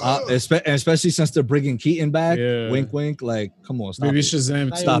 So especially since they're bringing Keaton back. Yeah. Wink, wink. Like, come on, stop maybe it.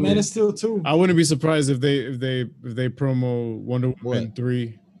 Shazam. Stop Man it. of Steel 2. I wouldn't be surprised if they promo Wonder Woman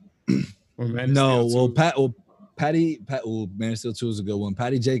 3. Or Man of Steel 2. Man of Steel 2 is a good one.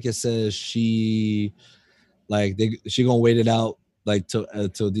 Patty Jenkins says she gonna wait it out like till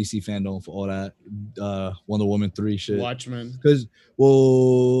DC Fandom for all that Wonder Woman 3 shit. Watchmen. Because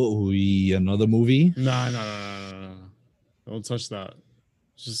another movie. Nah. Don't touch that.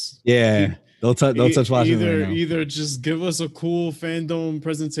 Just Yeah, don't touch Washington either right now. either just give us a cool fandom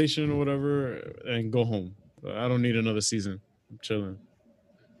presentation or whatever and go home. I don't need another season. I'm chilling.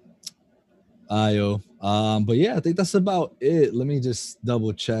 Ayo. But yeah, I think that's about it. Let me just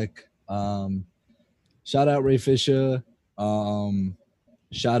double check. Shout out Ray Fisher.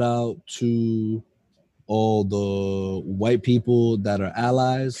 Shout out to all the white people that are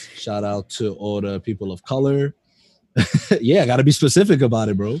allies. Shout out to all the people of color. Yeah, gotta be specific about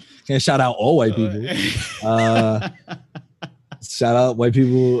it, bro. Can't shout out all white people. Shout out white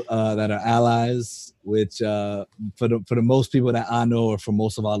people that are allies, which for the most people that I know, or for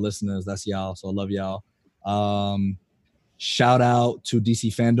most of our listeners, that's y'all. So I love y'all. Shout out to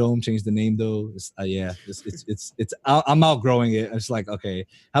DC Fandom. Change the name though. It's I'm outgrowing it. It's like, okay,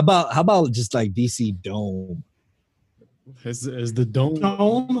 how about just like DC Dome? Is the dome?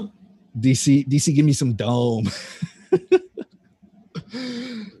 Dome? DC, give me some dome.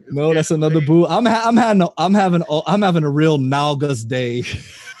 No, that's another boo. I'm having a real Nalgas day.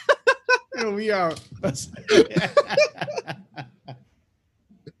 We are.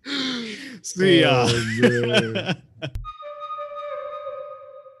 See ya.